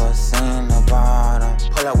never seen the bottom.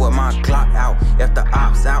 Pull up with my Glock out, if the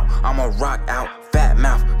ops out, I'ma rock out. Fat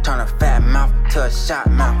mouth, turn a fat mouth to a shot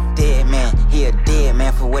mouth. Dead man, he a dead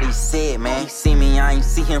man for what he said, man. He see me, I ain't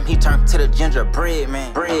see him, he turned to the gingerbread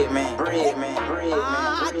man. Bread man, bread man, bread man.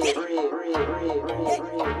 I get it.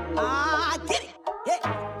 I get it.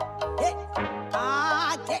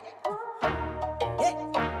 I get it.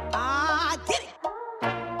 I get it.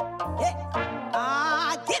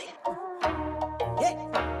 I get it.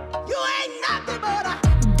 You ain't nothing but a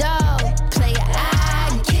dog player.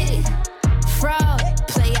 I get it. Fraud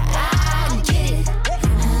player. I get it.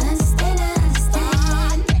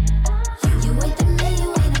 Understand. You ain't the man. You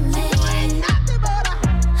ain't the man. You ain't nothing but a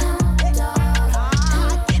dog.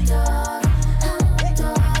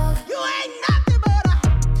 You ain't nothing but a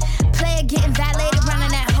player getting violated,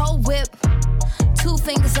 running that whole whip. 2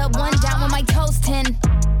 fingers up, 1 down with my toes 10.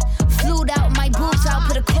 Flued out, my boobs out,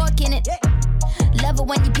 put a cork in it. Love it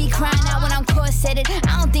when you be crying out when I'm corseted.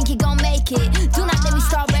 I don't think you gon' make it. Do not let me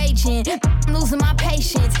start raging. I'm losing my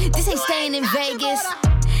patience. This ain't staying in Vegas.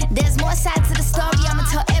 There's more sides to the story, I'ma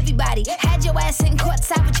tell everybody. Had your ass sitting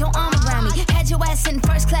courtside with your arm around me. Had your ass sitting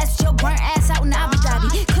first class with your burnt ass out in Abu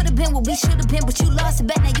Dhabi. Could've been what we should've been, but you lost a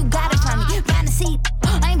bet, now you got it from me. Find a seat,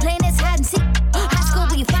 I ain't playing this hide and seek. High school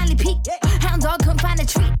where you finally peak. Hound dog couldn't find a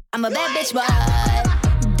treat. I'm a bad bitch, but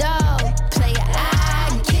dog player,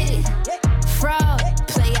 I get it. Fraud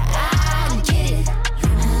player, I get it.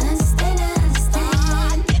 Understand.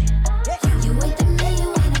 You ain't the man, you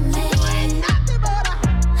ain't the man. You ain't nothing but a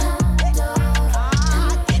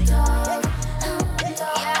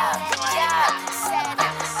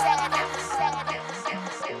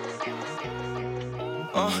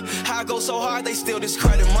I go so hard, they still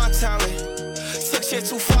discredit my talent. Took shit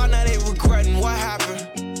too far, now they regretting what happened.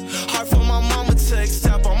 Hard for my mama to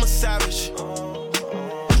accept, I'm a savage.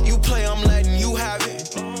 You play, I'm letting you have it.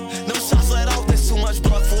 Them shots let off, there's too much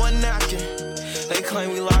blood for a napkin. They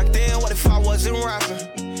claim we locked in, what if I wasn't rapping?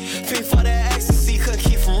 Fiend for that ecstasy, could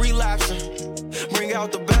keep from relapsing. Bring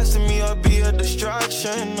out the best in me or be a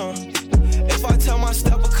distraction. If I tell my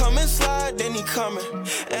stepper come and slide, then he coming.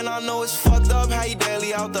 And I know it's fucked up how he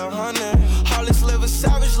daily out there hunting. Heartless live a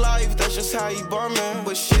savage life, that's just how he bumming.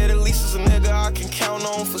 But shit, at least as a nigga I can count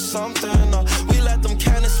on for something. We let them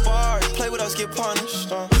cannons spark, play with us, get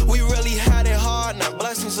punished. We really had it hard, now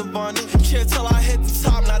blessings abundant. Chill till I hit the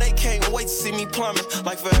top, now they can't wait to see me plummet.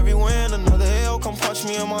 Like for every win, another L come punch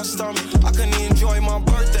me in my stomach. I couldn't even enjoy my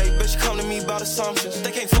birthday, bitch come to me about assumptions.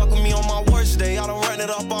 They can't fuck with me on my worst day, I done ran it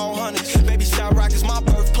up all hundreds. Baby Shot Rock is my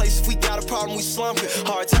birthplace, if we got a problem we slump it.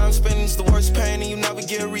 Hard time spending's the worst pain and you never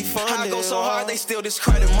get refunded. I go so hard they still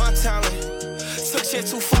discredit my talent. Took shit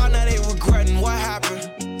too far, now they regretting what happened.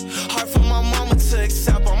 Hard for my mama to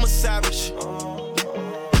accept, I'm a savage.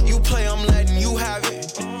 You play, I'm letting you have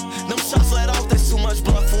it. Them shots let off, there's too much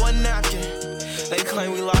blood for a napkin. They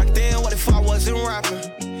claim we locked in, what if I wasn't rapping?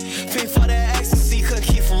 Fiend for that ecstasy, could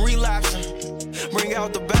keep from relapsing. Bring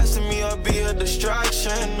out the best in me or be a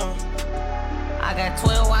distraction. I got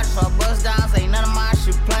 12 watches for bust downs, ain't none of my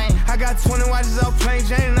shit plain. I got 20 watches off plain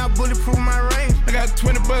Jane and I bulletproof my range. I got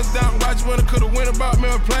 20 bust down watches when I could've went about me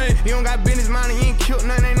a plane. You don't got business mind and you ain't killed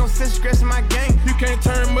nothing, ain't no sense stressing my game. You can't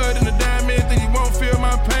turn mud into diamond, then you won't feel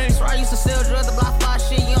my pain. So I used to sell drugs to block fly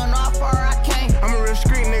shit, you don't know how far I came. I'm a real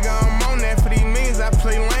street nigga, I'm on that for these millions, I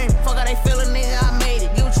play lame. Fuck how they feelin', nigga, I made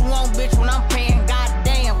it. Get what you want, bitch, when I'm paying.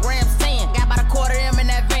 Goddamn, Ram saying, got about a quarter M in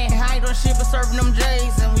that van. I ain't doing shit but serving them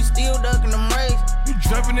J's, and we still ducking them rays. You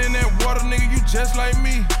jumping in that water, nigga, you just like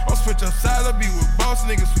me. I'm switch up sides, I be with boss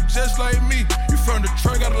niggas who just like me. You from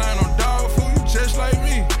Detroit, got a line on dog food, you just like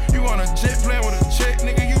me. You on a jet plane with a check,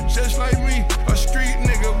 nigga, you just like me. A street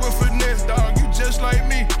nigga with finesse, dog, you just like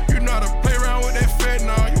me. You know how to play around with that fat,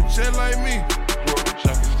 nah, you just like me. Grew up in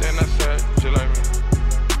Chunky, stand outside, just like me.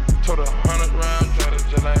 Told 100 round drivers,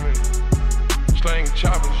 just like me. Slang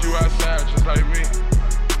choppers, you outside, just like me.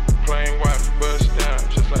 Playing watch, bust down,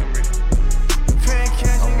 just like me.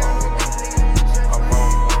 I'm on one.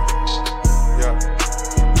 Yeah.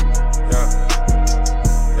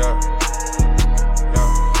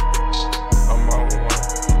 I'm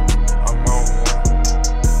on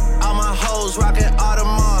one. All my hoes rockin'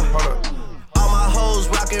 Audemars. All my hoes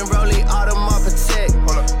rockin' Rollie Audemars Protect.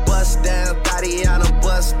 Bust down, Tatiana,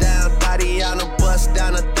 bust down, Tatiana, bust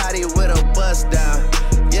down a thotty with a bust down.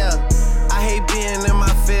 Yeah, I hate being in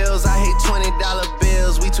my fields. I hate $20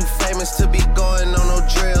 bills. We too famous to be going on no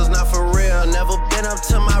drills. Not for real. Never been up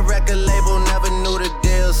to my record label. Never knew the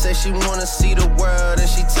deal. Say she wanna see the world and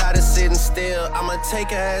she tired of sitting still. I'ma take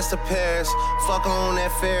her ass to Paris. Fuck her on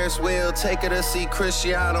that Ferris wheel. Take her to see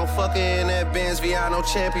Cristiano. Fuck her in that Benz Viano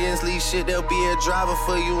Champions League shit. There'll be a driver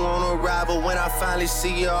for you on arrival. When I finally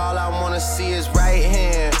see you, all I wanna see is right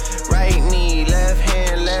hand, right knee, left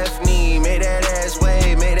hand, left knee. Make that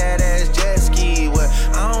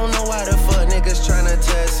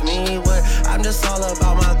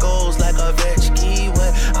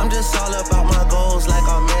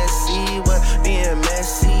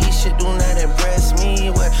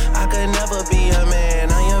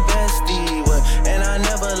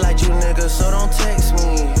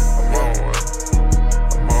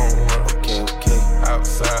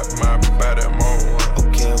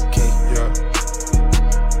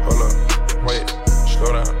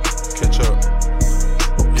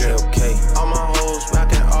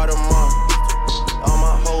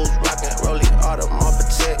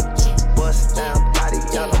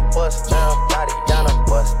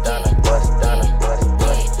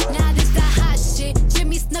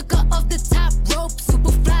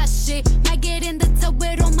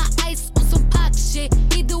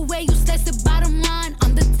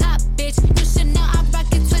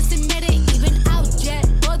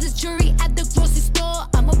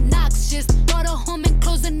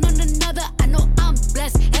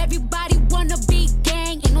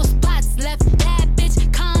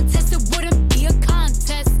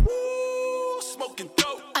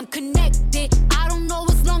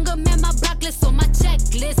list on my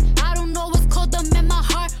checklist. I don't know what's called them in my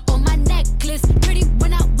heart or my necklace. Pretty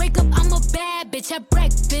when I wake up, I'm a bad bitch at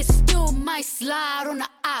breakfast. Still might slide on the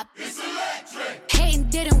op. It's electric. Hating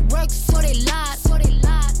didn't work, so they lied.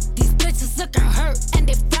 These bitches looking hurt and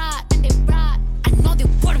they fried. I know they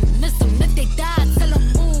wouldn't miss them if they died. Tell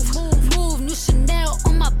them move. New Chanel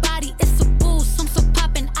on my body, it's a boost. I'm so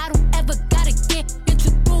poppin', I don't ever gotta get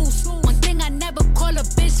introduced. One thing I never call a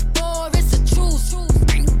bitch for, it's a truce.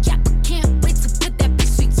 Yeah, I can't wait to put that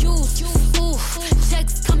bitch to use. Ooh,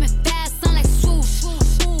 checks coming fast, sound like swoosh.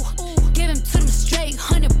 Ooh, give him to them straight,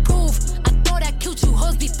 100 proof. I thought I killed you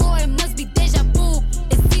hoes before, it must be deja vu.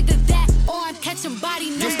 It's either that or I'm catching body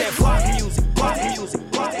numbers. This that pop music.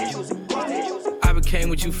 I became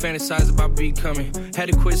what you fantasize about becoming.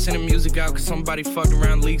 Had to quit sending music out cause somebody fucked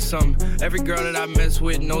around, leaked something. Every girl that I mess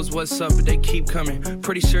with knows what's up, but they keep coming.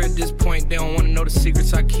 Pretty sure at this point they don't wanna know the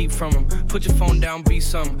secrets I keep from them. Put your phone down, be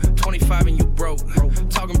something. 25 and you broke.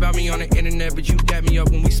 Talking about me on the internet, but you dapped me up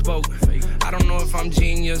when we spoke. I don't know if I'm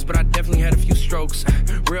genius, but I definitely had a few strokes.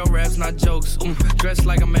 Real raps, not jokes. Dressed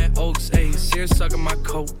like I'm at Oaks. Ayy, Sears sucking my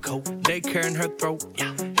coat. Daycare in her throat.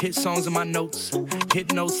 Hit songs in my notes.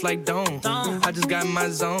 Hit notes like Dawn. I just got in my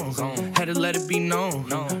zone. Had to let it be known.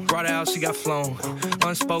 Brought her out, she got flown.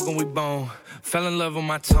 Unspoken, we bone. Fell in love with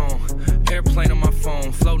my tone. Airplane on my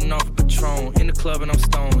phone. Floating off a Patron. In the club and I'm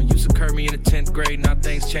stoned. Used to curve me in the 10th grade. Now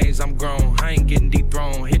things changed, I'm grown. I ain't getting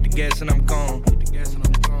dethroned. Hit the gas and I'm gone.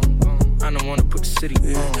 I'm the one that put the city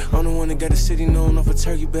on. I'm the one that got the city known off of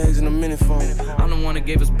turkey bags and a minute phone. I'm the one that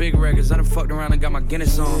gave us big records. I done fucked around and got my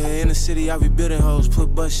Guinness on. Yeah, in the city, I be building hoes,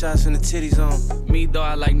 put butt shots in the titties on. Me though,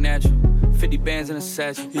 I like natural. 50 bands in a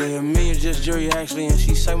satchel. Yeah, me and just Jury actually, and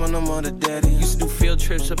she say my number on the daddy. Used to do field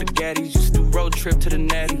trips up to Gaddy's. Used to do road trip to the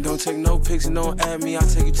Natty. Don't take no pics and don't add me. I'll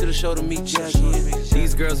take you to the show to meet Jackie.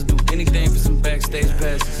 These girls will do anything for some backstage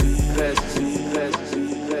passes.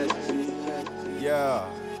 Yeah.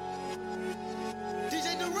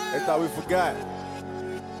 They thought we forgot.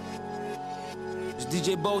 It's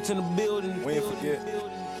DJ Bolt in the building. We ain't forget.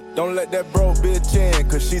 Don't let that broke bitch in,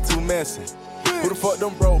 cause she too messy. Who the fuck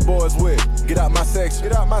them broke boys with? Get out my section.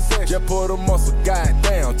 Just pull the muscle,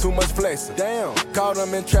 goddamn, too much flexing. Damn. Caught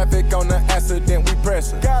them in traffic on the accident, we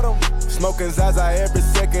pressing. Got them. Smoking Zaza every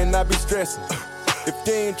second, I be stressing. If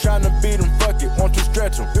you ain't tryna beat them, fuck it, won't you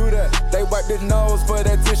stretch them? Do that. They wipe their nose for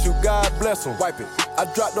that tissue, God bless them. Wipe it. I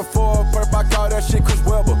dropped the 4 perp, I call that shit Chris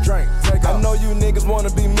Webber. Drink, take off. I know you niggas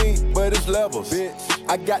wanna be me, but it's levels. Bitch.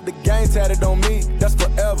 I got the game tatted on me, that's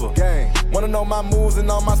forever. Gang. Wanna know my moves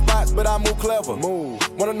and all my spots, but I move clever. Move.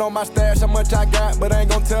 Wanna know my stash, how much I got, but I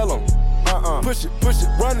ain't gon' tell them. Push it,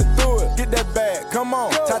 running through it, get that bag, come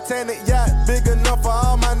on. Go. Titanic yacht, big enough for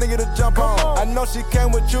all my niggas to jump on. I know she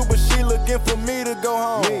came with you, but she looking for me to go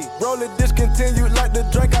home. Me. Roll it discontinued like the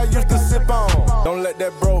drink I used to sip on. Don't let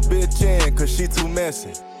that broke bitch in, cause she too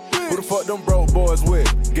messy. Who the fuck them broke boys with?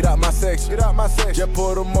 Get out my section. Just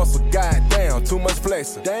pull the muscle, goddamn, too much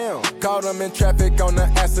flexing. Damn. Caught them in traffic on the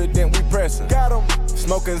accident, we pressing. Got them.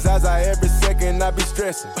 Smoking Zaza every second, I be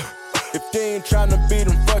stressing. If you ain't tryna beat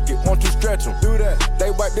them, fuck it, won't you stretch them? Do that.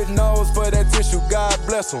 They wipe their nose for that tissue, God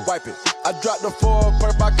bless them. Wipe it. I dropped the 4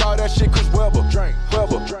 perp, I call that shit Chris Webber. Drink,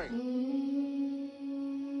 Webber. Drink.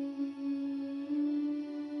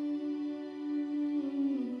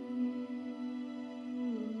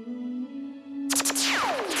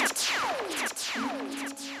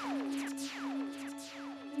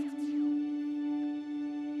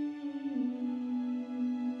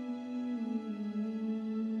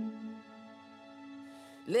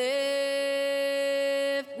 Lift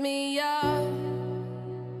me up,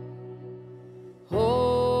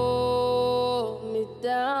 hold me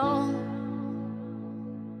down,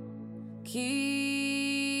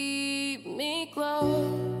 keep me close,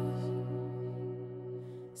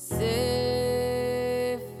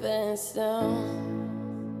 safe and sound.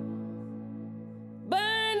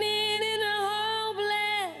 Burning in a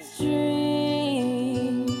hopeless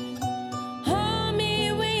dream. Hold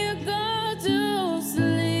me when you go to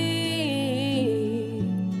sleep.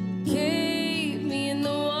 Keep me in the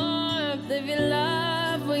warmth of your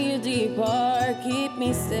love when you depart. Keep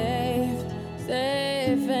me safe,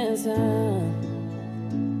 safe and sound.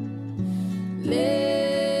 Live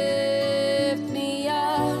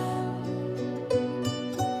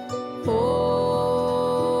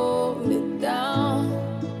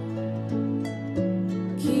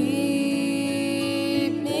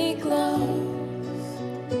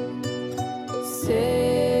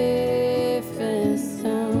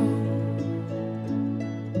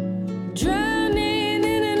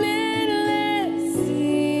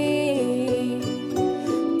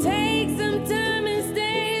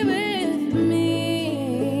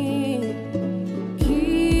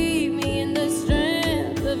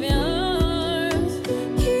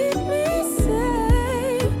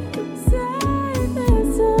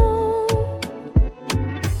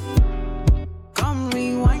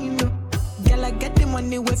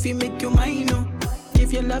if you make you mine, oh.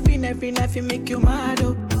 If you're loving every night, you make you mad,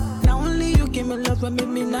 oh. Now only you give me love, but make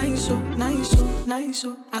me nice, oh, nice, oh, nice,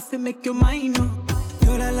 oh. I feel make you mine, oh.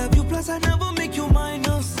 Girl, I love you, plus I never make you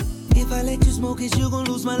minus. If I let you smoke it, you gon'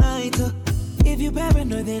 lose my lighter. If you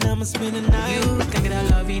paranoid, then I'ma spend the night. You can get a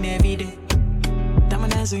loving every day.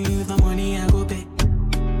 Diamond dance with you with my money, I go pay.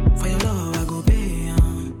 For your love, I go pay,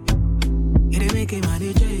 it ain't making my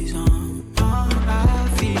DJs, I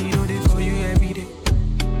feel it for you every day.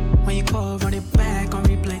 When you call, run it back on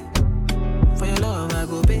replay. For your love, I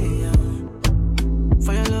go pay,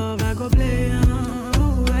 for your love, I go play,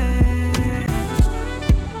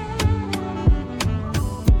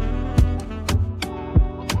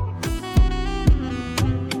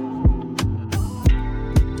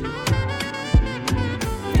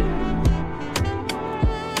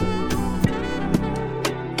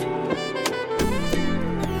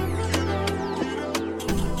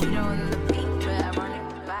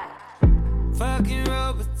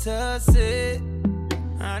 Said,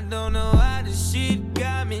 I don't know why this shit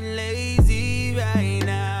got me lazy right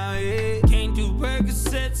now, yeah. Can't do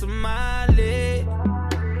Percocets on my leg.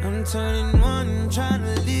 I'm turning one and trying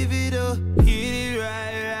to live it up. Hit it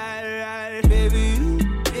right, baby,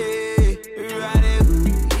 yeah. Ride it,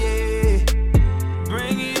 yeah.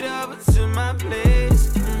 Bring it over to my place.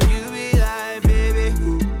 And you be like, baby,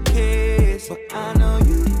 who cares? But I know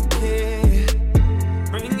you care.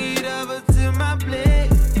 Bring it over to my place.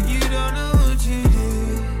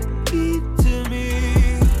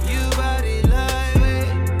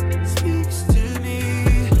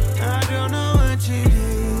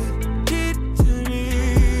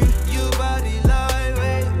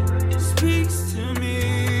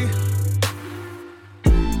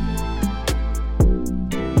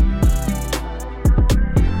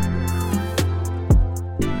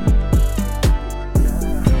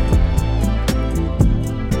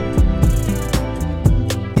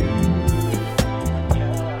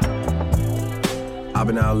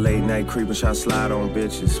 Late night creeping, shot slide on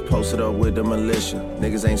bitches. Posted up with the militia.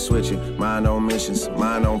 Niggas ain't switching. Mine on missions.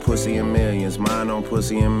 Mine on pussy and millions. Mine on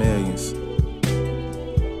pussy and millions.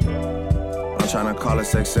 I'm tryna call a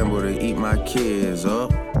sex symbol to eat my kids up.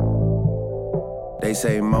 They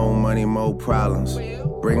say more money, more problems.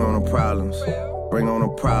 Bring on the problems. Bring on the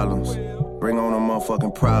problems. Bring on the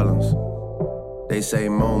motherfucking problems. They say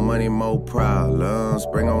more money, more problems.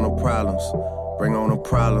 Bring on the problems. Bring on the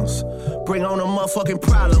problems. Bring on the motherfucking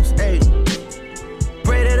problems, ayy.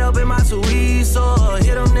 Braid it up in my Suizo.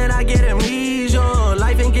 Hit them, then I get amnesia.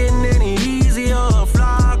 Life ain't getting any easier.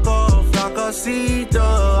 Flacosita.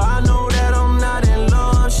 I know that I'm not in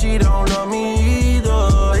love. She don't love me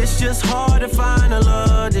either. It's just hard to find a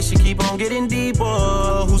love that she keep on getting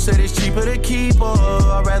deeper. Who said it's cheaper to keep her?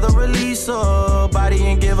 I'd rather release her body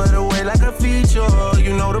and give it away like a feature.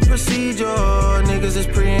 You know the procedure. Niggas is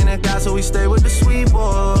pre in the guy, so we stay with the sweeper.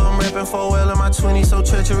 I'm rapping 4L in my 20s, so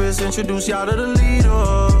treacherous. Introduce y'all to the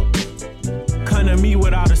leader. Come to me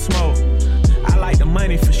with all the smoke. I like the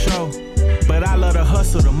money for sure, but I love the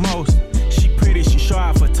hustle the most. She pretty, she show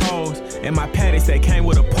out for toes. And my panties, they came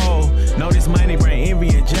with a pole. Know this money bring envy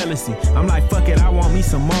and jealousy. I'm like, fuck it, I want me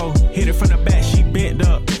some more. Hit it from the back, she bent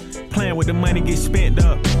up. Playing with the money, get spent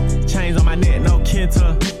up. Chains on my neck, no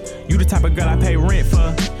Kenta. You the type of girl I pay rent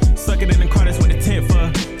for. Suck it in the car, that's what the tent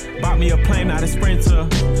for. Bought me a plane, not a Sprinter.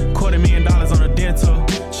 $250,000 on a dental.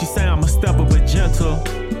 She say I'm a stepper, but gentle.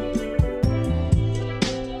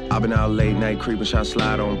 I've been out late night creeping, shot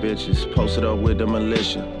slide on bitches. Posted up with the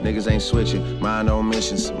militia. Niggas ain't switching. Mine on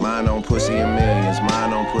missions. Mine on pussy and millions.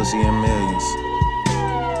 Mine on pussy and millions.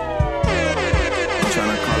 I'm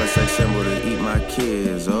tryna call a sex symbol to eat my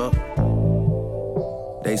kids up.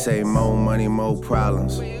 They say more money, more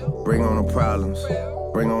problems. Bring on the problems.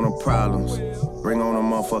 Bring on the problems. Bring on the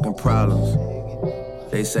motherfucking problems.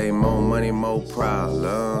 They say more money, more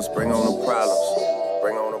problems. Bring on the problems.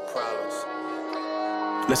 Bring on the problems.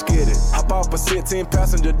 Let's get it. Hop off a 16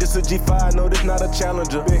 passenger. This a G5, no, this not a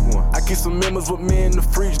Challenger. Big one. I keep some members with me in the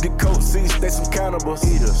fridge. Get coat seats, they some cannibals.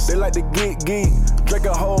 Eaters. They like to geek. Drink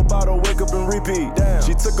a whole bottle, wake up and repeat. Damn.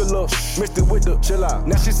 She took a look, mixed it with the chill out.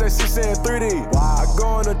 Now she say she saying 3D. Wow. I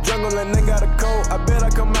go in the jungle and they got a coat. I bet I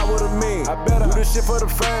come out with a mean. I bet I do this shit for the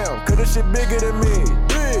fam, cause this shit bigger than me.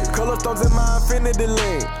 Big. Color stones in my infinity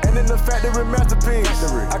lane. And in the factory masterpiece.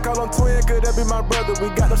 I call him twin, could that be my brother?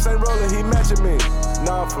 We got the same roller, he matching me.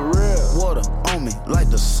 Nah, for real. Water on me like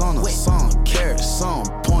the sun. Some carrots, some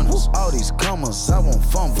pointers. All these commas, I want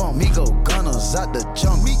fun. Me go gunners out the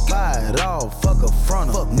jungle. Buy it all, fuck a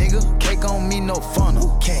fronter. Fuck nigga, cake on me, no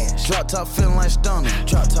funnel. Cash, drop top feeling like stunner.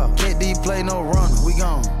 Drop top, KD play no runner. We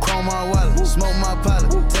gon' chrome my wallet, smoke my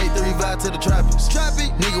pilot. Take 3 by to the trappers.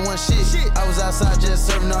 Nigga want shit. I was outside just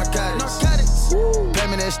serving narcotics. Pay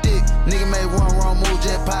me that stick. Nigga made one wrong move,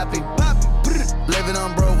 just popping. Living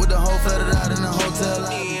on bro with the whole flooded out in the hotel.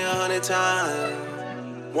 Me 100 times.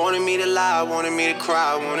 Wanted me to lie, wanted me to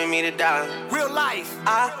cry, wanted me to die. Real life.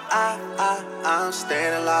 I'm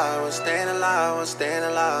staying alive, I'm staying alive, I'm staying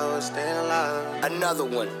alive, I'm staying alive. Another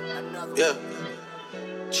one. Yeah.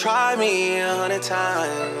 Try me 100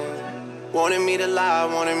 times. Wanted me to lie,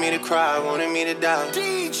 wanted me to cry, wanted me to die.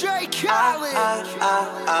 DJ Khaled.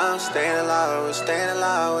 I'm staying alive, I'm staying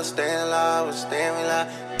alive, I'm staying alive, I'm staying alive.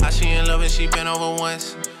 How she in love and she been over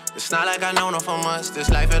once. It's not like I know her for months. This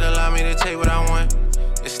life it allow me to take what I want.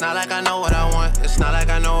 It's not like I know what I want. It's not like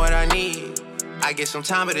I know what I need. I get some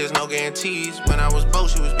time, but there's no guarantees. When I was broke,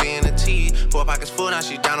 she was being a tease. 4 pockets full, now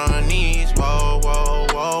she down on her knees. Whoa, whoa,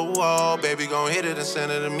 whoa, whoa. Baby gon' hit it and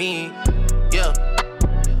send it to me. Yeah.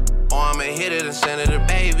 Or I'ma hit it and send it to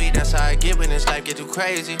baby. That's how I get when this life get too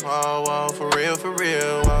crazy. Whoa, whoa, for real,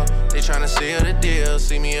 whoa. They tryna seal the deal.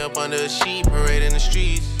 See me up under a sheet, parade in the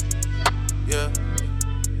streets. Yeah.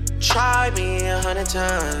 Try me 100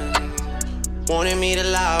 times. Wanted me to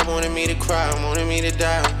lie, wanted me to cry, wanted me to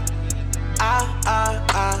die.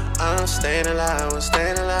 I'm staying alive, I'm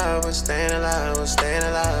staying alive, I'm staying alive, I'm staying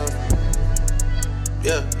alive.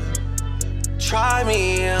 Yeah. Try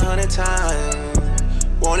me 100 times.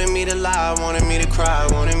 Wanted me to lie, wanted me to cry,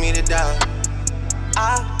 wanted me to die.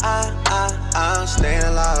 I'm staying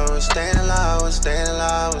alive, I'm staying alive, I'm staying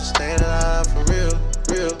alive, I'm staying alive for real.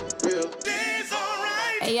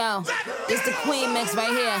 Hey yo, it's the Queen Mix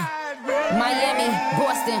right here. Miami,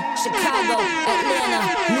 Boston, Chicago, Atlanta,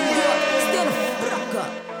 New York, still the fuck up.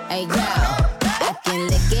 Hey yo, I can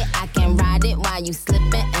lick it, I can ride it while you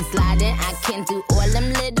slipping and sliding. I can do all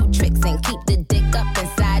them little tricks and keep the dick up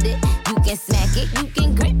inside it. You can smack it, you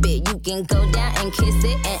can grip it, you can go down and kiss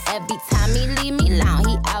it. And every time he leave me alone,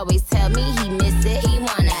 he always tell me he miss it. He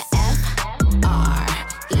wanna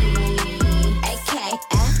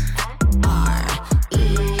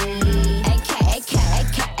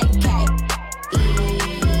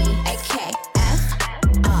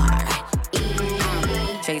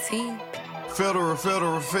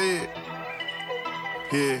Federal Fed.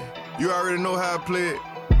 Yeah, you already know how I play it.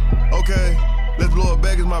 Okay, let's blow it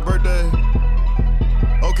back, it's my birthday.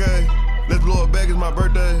 Okay, let's blow it back, it's my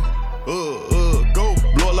birthday. Go.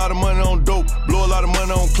 Blow a lot of money on dope, blow a lot of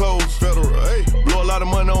money on clothes. Federal, hey. Blow a lot of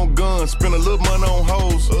money on guns, spend a little money on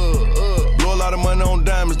hoes. Blow a lot of money on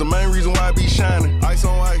diamonds, the main reason why I be shining. Ice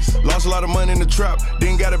on ice. Lost a lot of money in the trap,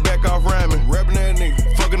 then got it back off rhyming. Rapping that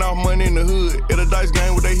nigga, fucking off money in the hood. At a dice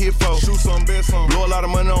game, what they hit for? Shoot some, bet some. Blow a lot of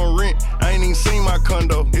money on rent, I ain't even seen my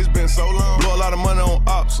condo. It's been so long. Blow a lot of money on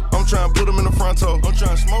ops, I'm trying to put them in the front toe. I'm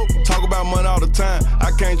trying to smoke. Talk about money all the time,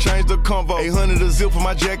 I can't change the convo. 800 a zip for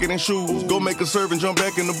my jacket and shoes. Go make a serve and jump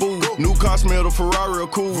back in the booth. New car smell, the Ferrari are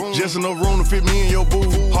cool. Just enough room to fit me and your boo.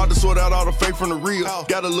 Hard to sort out all the fake from the real.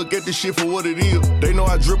 Gotta look at this shit for what it is. They know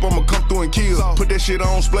I drip, I'ma come through and kill. Put that shit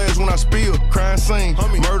on splash when I spill. Crime scene,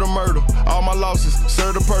 murder. All my losses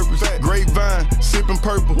serve the purpose. Grapevine, sipping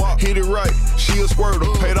purple. Hit it right, she a squirter.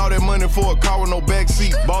 Paid all that money for a car with no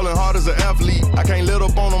backseat. Ballin' hard as an athlete. I can't let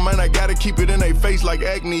up on them, man. I gotta keep it in they face like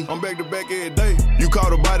acne. I'm back to back every day. You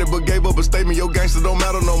caught a body but gave up a statement. Your gangster don't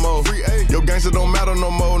matter no more. Your gangster don't matter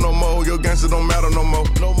no more. Your gangster don't matter no more.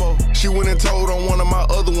 She went and told on one of my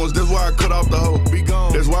other ones. That's why I cut off the hoe. Be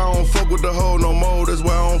gone. That's why I don't fuck with the hoe no more. That's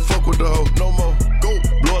why I don't fuck with the hoe no more. Go.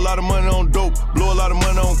 Blow a lot of money on dope. Blow a lot of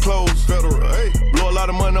money on clothes. Federal. Hey. Blow a lot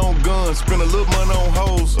of money on guns. Spend a little money on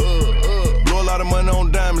hoes. Blow a lot of money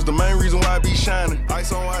on diamonds. The main reason why I be shining.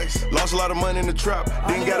 Ice on ice. Lost a lot of money in the trap.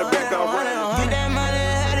 Then got it back off running. Get that money,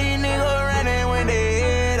 how these niggas running when they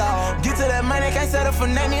head off. Get to that money, can't settle for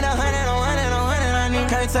nothing. Need 100 I need.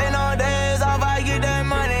 Can't take no days off. I get that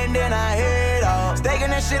money, then I head off. Staking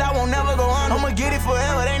that shit, I won't never go on. I'ma get it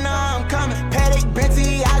forever, they know I'm coming. Paddock,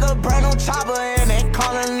 Benty, I got brand new chopper and they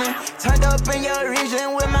calling me. Turned up in your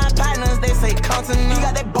region with my partners, they say come to me. He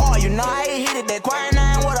got that ball, you know I ain't hit it. That quiet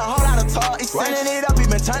 9 with a whole lot of talk. He sending it up, he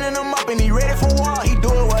been turning them up and he ready for war. He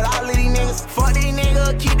do it with all of these niggas. Fuck these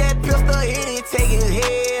niggas, keep that pistol, hit it, take his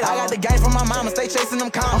head off. I got the game from my mama, stay chasing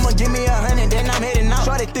them commas. I'ma give me 100, then I'm heading out.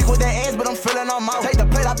 Shorty thick with that ass, but I'm feeling on mouth. Take the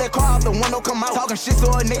plate out that car, out the window, come out. Talking shit so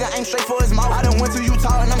a nigga ain't straight for his mouth. I done went to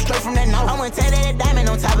Utah and I'm straight from that north. I went take that diamond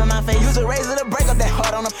on top of my face. Use a razor to break up that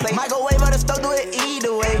heart on the plate. Microwave or the stove, do it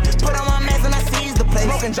either way. Put on my mask and I seize the place.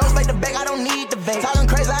 Smoking jokes like the back, I don't need the vape. Talking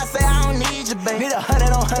crazy, I say I don't need your bay. Need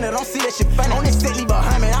 100 on 100, don't see that shit funny. On this stick, leave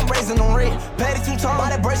behind me, I'm raising them red. Patty 2 tone, buy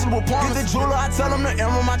that bracelet with points. Get the jeweler, I tell him to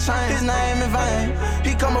emerald my chain. His name in vain.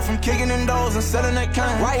 He coming from kicking in doors and selling that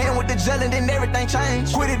kind. Right hand with the gel and then everything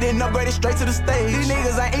changed. Quit it, then upgrade it straight to the stage. These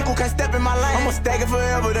niggas ain't equal, can't step in my lane. I'ma stack it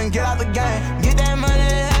forever, then get out the game. Get that money,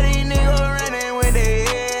 how these niggas running with their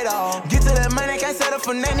head off. Get to that money, can't settle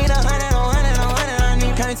for nothing. Need 100 on 100 on 100. I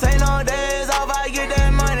need can't take no days off. I get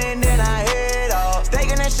that money and then I head off.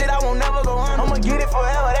 Staking that shit, I won't never go on. I'ma get it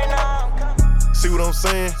forever, they know. See what I'm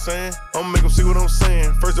saying? I'ma make them see what I'm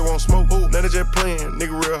saying. First they won't smoke, ooh, now they just playing.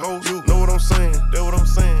 Nigga real hoes, you know what I'm saying? That what I'm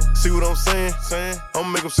saying. See what I'm saying? I'ma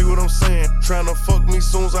make them see what I'm saying. Tryna fuck me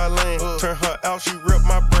soon as I land. Turn her out, she rep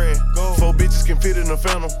my brand. Go. 4 bitches can fit in a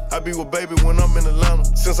phantom. I be with baby when I'm in Atlanta.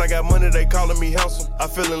 Since I got money, they calling me handsome. I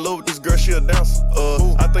fell in love with this girl, she a dancer.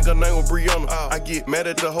 I think her name was Brianna. I get mad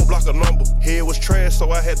at the whole block of number. Head was trash, so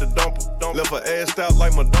I had to dump her. Left her ass out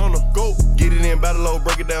like Madonna. Go. Get it in, battle low,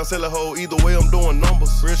 break it down, sell a hoe. Either way, I'm doing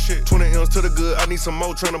numbers. Real shit. 20 M's to the good. I need some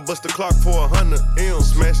more. Tryna bust the clock for 100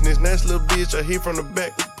 M's. Smashing this nasty little bitch. I hit from the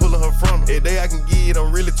back, pulling her from her. Every day I can get it,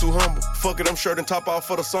 I'm really too humble. Fuck it, I'm shirt and top off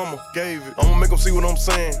for the summer. Gave it. I'ma make them see what I'm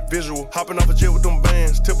saying. Visual. Hopping off a jet with them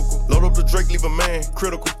bands. Typical. Load up the Drake, leave a man.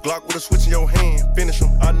 Critical. Glock with a switch in your hand. Finish him.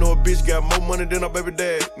 I know a bitch got more money than her baby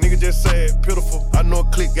dad. Nigga just sad. Pitiful. I know a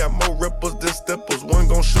clique got more rappers than steppers. One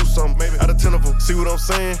gon' shoot something. Maybe out of 10 of them. See what I'm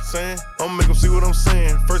saying? I'ma make them see what I'm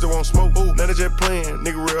saying. First they won't smoke. Ooh, now they just playing.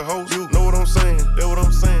 Nigga real hoes. You know what I'm saying? That what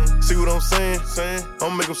I'm saying. See what I'm saying?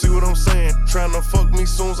 I'ma make them see what I'm saying. Tryna fuck me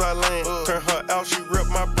soon as I land. Turn her out, she rep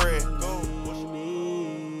my brand.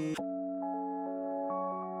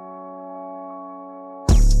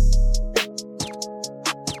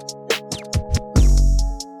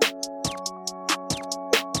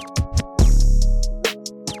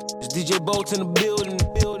 It's DJ Bolt in the building.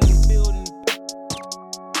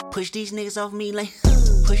 Push these niggas off me like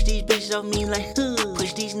push these bitches off me like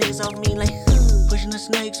push these niggas off me like pushing the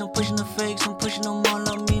snakes, I'm pushing the fakes, I'm pushing them all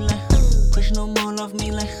off me like pushing them all off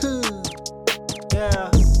me like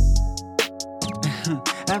yeah.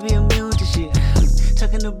 I be immune to shit,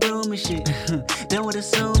 tucking the broom and shit, done with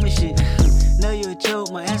assuming shit. Know you a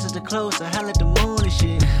joke, my answers are close, I holler at the moon and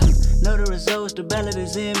shit. Know the results, the ballot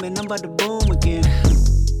is in, man, I'm about to boom again.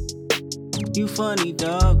 You funny,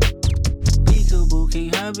 dog. Peekaboo,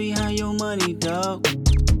 can't hide behind your money, dog.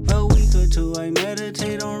 A week or two, I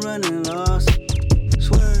meditate on running lost.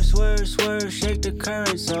 Swerve, swerve, swerve, shake the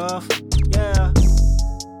currents off. Yeah.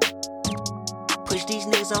 Push these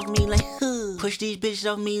niggas off me like push these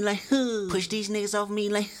bitches off me like push these niggas off me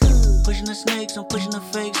like pushing the snakes, I'm pushing the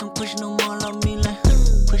fakes, I'm pushing them all off me like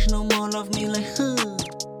pushing them all off me like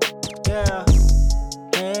yeah.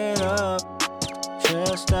 Head up,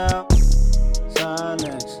 chest out,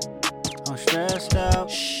 silence. I'm stressed out.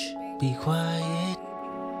 Shh, be quiet.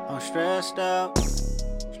 I'm stressed out.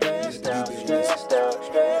 Stressed out, stressed out,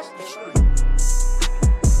 stressed out.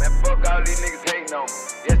 Man, fuck all these niggas hating on me.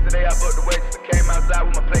 Yesterday I booked the waitress and came outside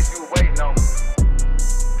with my place, you were waiting on me.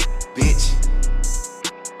 Bitch.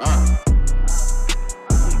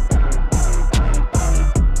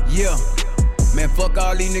 Yeah. Man, fuck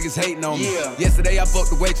all these niggas hating on me. Yeah. Yesterday I fucked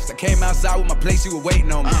the waitress. I came outside with my place, you were waiting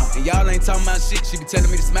on me. And y'all ain't talking about shit. She be telling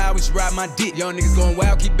me to smile when she ride my dick. Young niggas going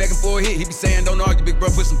wild, keep begging for a hit. He be saying, don't argue, big bro,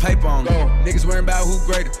 put some paper on me. Niggas worrying about who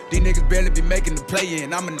greater. These niggas barely be making the play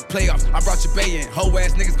in. I'm in the playoffs, I brought your bay in. Whole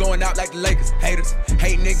ass niggas going out like the Lakers. Haters,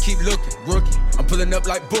 hate nigga, keep looking. Rookie, I'm pulling up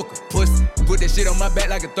like Booker. Pussy, put that shit on my back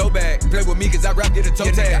like a throwback. Play with me cause I rap, get a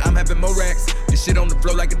toe tag. I'm having more racks. This shit on the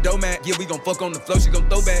floor like a domat. Yeah, we gon' fuck on the floor, she gon'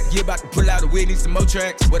 throw back. Yeah, about to pull out a wig, need some more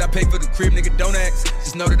tracks. What I pay for the crib, nigga, don't ask.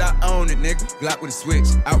 Just know that I own it, nigga. Glock with a switch,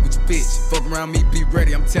 out with your bitch. Fuck around me, be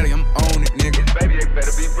ready, I'm telling you, I'm on it, nigga. Yes, baby, they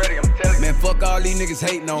better be ready, I'm telling you. Man, fuck all these niggas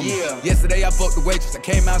hating on me. Yesterday I fucked the waitress, I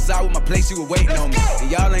came outside with my place, you were waiting on me. And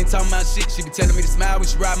y'all ain't talking about shit, she be telling me to smile when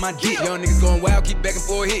she ride my dick. Young niggas going wild, keep begging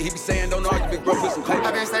for a hit. He be saying, don't argue, big bro, put some paper.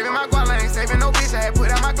 I been saving my guap, I ain't saving no bitch. I had put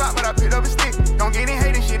out my Glock, but I picked up a stick. Don't get in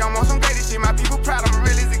hating shit, I'm on some gated shit. My people proud, I'm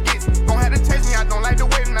real as it gets. Gon' have to taste me, I don't like the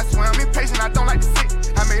wait, and I swear I'm impatient, I don't like to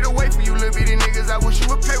sit. I made a way for you little bitty niggas, I wish you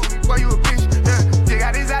would play with me, boy, you a bitch. Yeah, they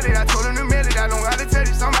got this out it, I told him to mail it, I don't gotta tell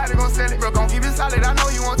you, somebody gon' sell it. Bro, gon' keep it solid, I know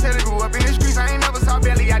you won't tell it. Grew up in the streets, I ain't never saw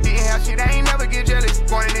belly, I didn't have shit, I ain't never get jealous.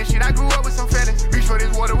 Born in this shit, I grew up with some feelings. Reach for this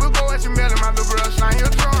water, we'll go at your melon, my little bro shine, he'll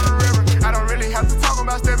throw in the river. I don't really have to talk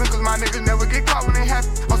about stepping, cause my niggas never get caught when they happen.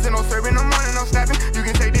 I'm still no serving, I'm running, I'm snapping. You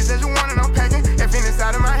can take this as you want and I'm packing. F in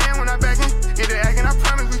inside of my hand when I'm backing. Get the acting, I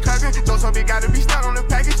promise we clapping. Those hope it gotta be stuck on the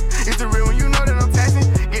package. It's the real when you know that I'm taxing.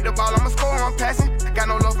 Get the ball, I'ma score, I'm passing. Got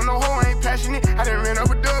no love for no hoe, I ain't passionate. I done ran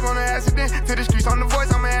up a dub on an accident. To the streets on the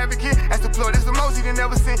voice, I'm an advocate. That's the plug, that's the most, he done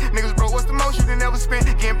never seen. Niggas broke, what's the most you done never spent?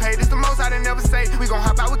 Getting paid is the most I done never say. We gon'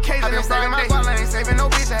 hop out with K's. I been saving my guap, I ain't saving no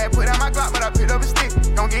bitch. I had put out my Glock, but I picked up a stick.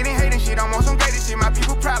 Don't get any hating shit, I'm on some gated shit. My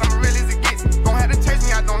people proud, I'm real as it gets. Gon' have to taste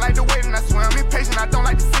me, I don't like the wait, and I swear I'm impatient, I don't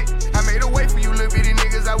like to sit. I made a way for you little bitty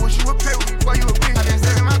niggas, I wish you would play with me, boy, you a bitch. I been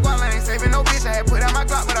saving my guap, I ain't saving no bitch. I had put out my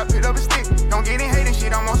Glock, but I picked up a stick. Don't get any hating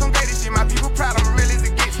shit, I'm on some gated shit. My people proud, I'm real as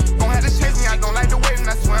it gets. Gon' have to chase me, I don't like the wait, and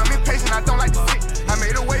I swear I'm impatient, I don't like to sit. I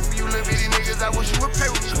made a way for you little bitty niggas, I wish you would play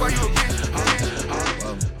with me, boy, you a bitch.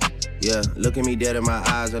 Yeah, look at me dead in my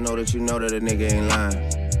eyes, I know that you know that a nigga ain't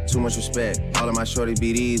lying. Too much respect, all of my shorty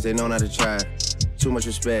BDs, they know not to try. Too much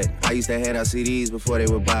respect, I used to hand out CDs before they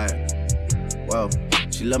would buy it. Whoa,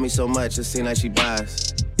 she love me so much, it seem like she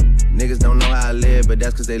buys. Niggas don't know how I live, but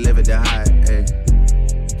that's cause they live it to hide, ayy.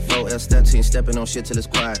 4L step team, stepping on shit till it's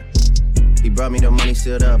quiet. He brought me the money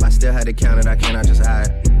sealed up, I still had to count it, I cannot just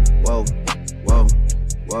hide. Whoa, whoa,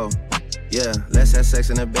 whoa, yeah, let's have sex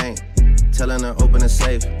in the bank. Telling her open the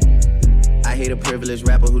safe. I hate a privileged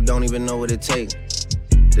rapper who don't even know what it takes.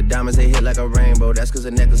 The diamonds they hit like a rainbow, that's cause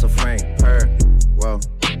the necklace a Frank. Purr, whoa,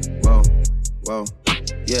 whoa, whoa.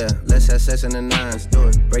 Yeah, let's have sex in the nines, do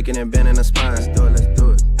it. Breaking and bending the spines, do it, let's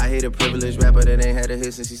do it. I hate a privileged rapper that ain't had a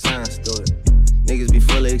hit since he signed, do it. Niggas be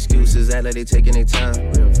full of excuses, act like they taking their time.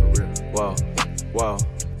 Real for real. Whoa, whoa,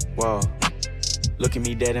 whoa. Look at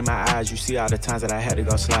me dead in my eyes, you see all the times that I had to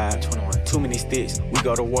go slide. 21. Too many sticks, we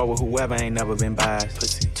go to war with whoever ain't never been biased.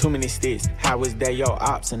 Pussy. Too many sticks, how was that your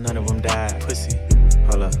ops and none of them died? Pussy.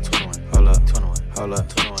 Hold up, 21, hold up, 21, hold up,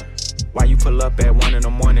 21. Why you pull up at 1 in the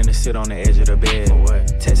morning to sit on the edge of the bed? For what?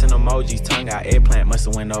 Texting emojis, tongue out, eggplant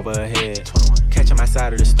musta went over her head. 21. Catch him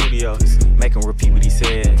outside of the studio, make him repeat what he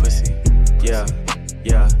said. Pussy. Yeah.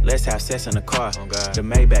 Yeah, let's have sex in the car. Oh God. The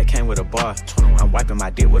Maybach came with a bar. 21. I'm wiping my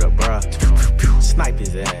dick with a bra. 21. Snipe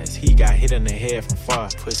his ass. He got hit in the head from far.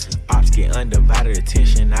 Pussy. Ops get undivided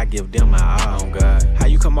attention. I give them my all. Oh God. How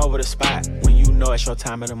you come over the spot when you know it's your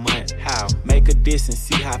time of the month? How? Make a diss and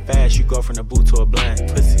see how fast you go from the boot to a blunt.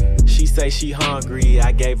 Pussy. She say she hungry.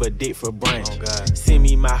 I gave her dick for brunch. Oh God. Send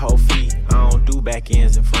me my whole feet. I don't do back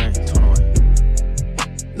ends in front.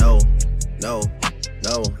 21. No, no,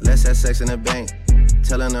 no. Let's have sex in the bank.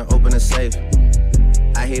 Telling her open the safe.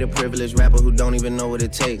 I hate a privileged rapper who don't even know what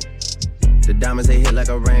it takes. The diamonds they hit like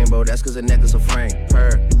a rainbow, that's cause the necklace a Frank.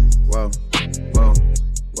 Purr, whoa, whoa,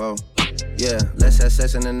 whoa. Yeah, let's have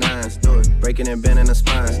sex in the nines, do it. Breaking and bending the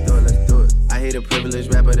spines, do it, let's do it. I hate a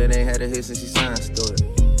privileged rapper that ain't had a hit since he signed, do it.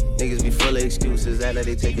 Niggas be full of excuses, act like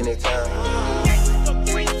they taking their time.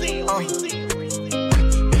 Everything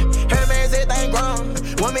grown.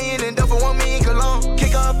 1 million in Duffel, 1 million cologne.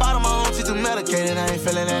 Kick up bottom on, she too medicated, I ain't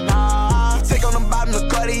feeling it, nah. Take on the bottom, the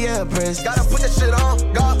Cartier press. Gotta put that shit on,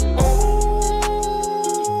 go. Ooh.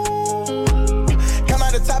 Come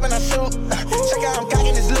out the top and I shoot. Check out, I'm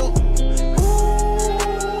cocking this loot.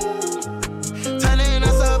 Turning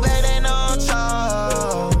us up, bad ain't no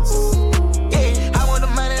charge. Yeah, I want the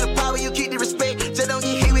money and the power, you keep the respect. Just don't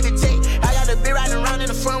get hit with the tape. I got the bitch riding around in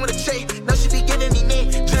the front with a check. No, she be giving me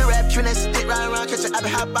neck. Drill rap, tune that stick right around, catch it, I be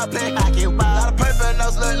hop out playing hockey. Lot of purple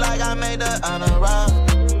notes look like I made the honor round.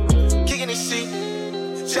 Kicking this shit,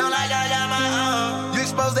 sound like I got my own. You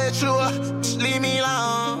expose that truth, just leave me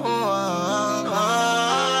alone.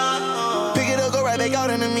 Pick it up, go right back out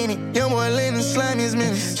in a minute. Young boy laying the slimiest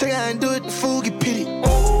minutes. Check out and do it, the fool get pity.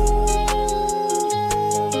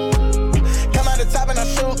 Come out the top and I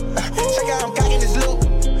shoot. Check out, I'm cocking this loot.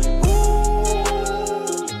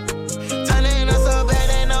 Turning us up, bad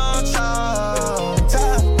ain't no charge.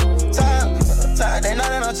 Time, they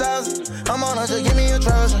not in no charge. I'm on her, just give me a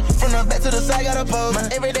Trojan. From the back to the side, got a pose. My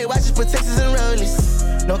everyday watches for Texas and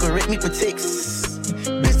Rollies. No correct me for ticks.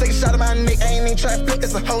 Bitch, take a shot of my neck. I ain't even try to flick.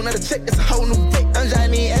 It's a whole nother check. It's a whole new pick. I'm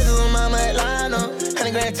driving these asses on mama at Lino.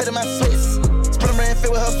 100 grand to my Swiss. Split a brand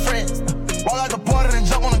fit with her friends. Walk like a border and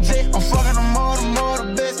jump on a jet. I'm fucking them all,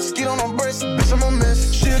 the best. Skid on my breast. Bitch, I'm a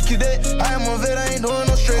mess. She a cadet. I am a vet. I ain't doing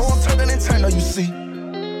no stress. Oh, I'm turning and turn, oh, you see.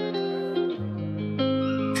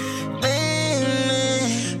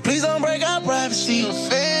 Please don't break our privacy. You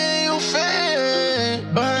fan.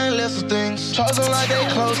 Behind lesser things. Charge them like they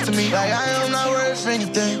close to me. Like I am not worth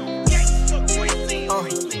anything.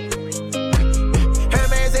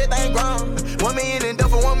 Handbags, everything grown. 1 million in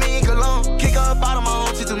Duffel, 1 million cologne. Kick up bottom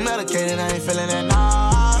on, she too medicated, I ain't feeling it,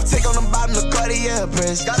 nah. Take on the bottom, the Cartier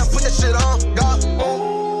press. Gotta put that shit on, go.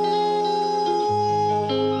 Ooh.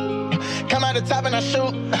 Come out the top and I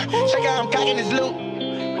shoot. Check out, I'm cocking this loot.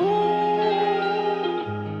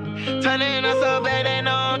 Turning us up, bad ain't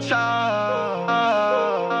no charge.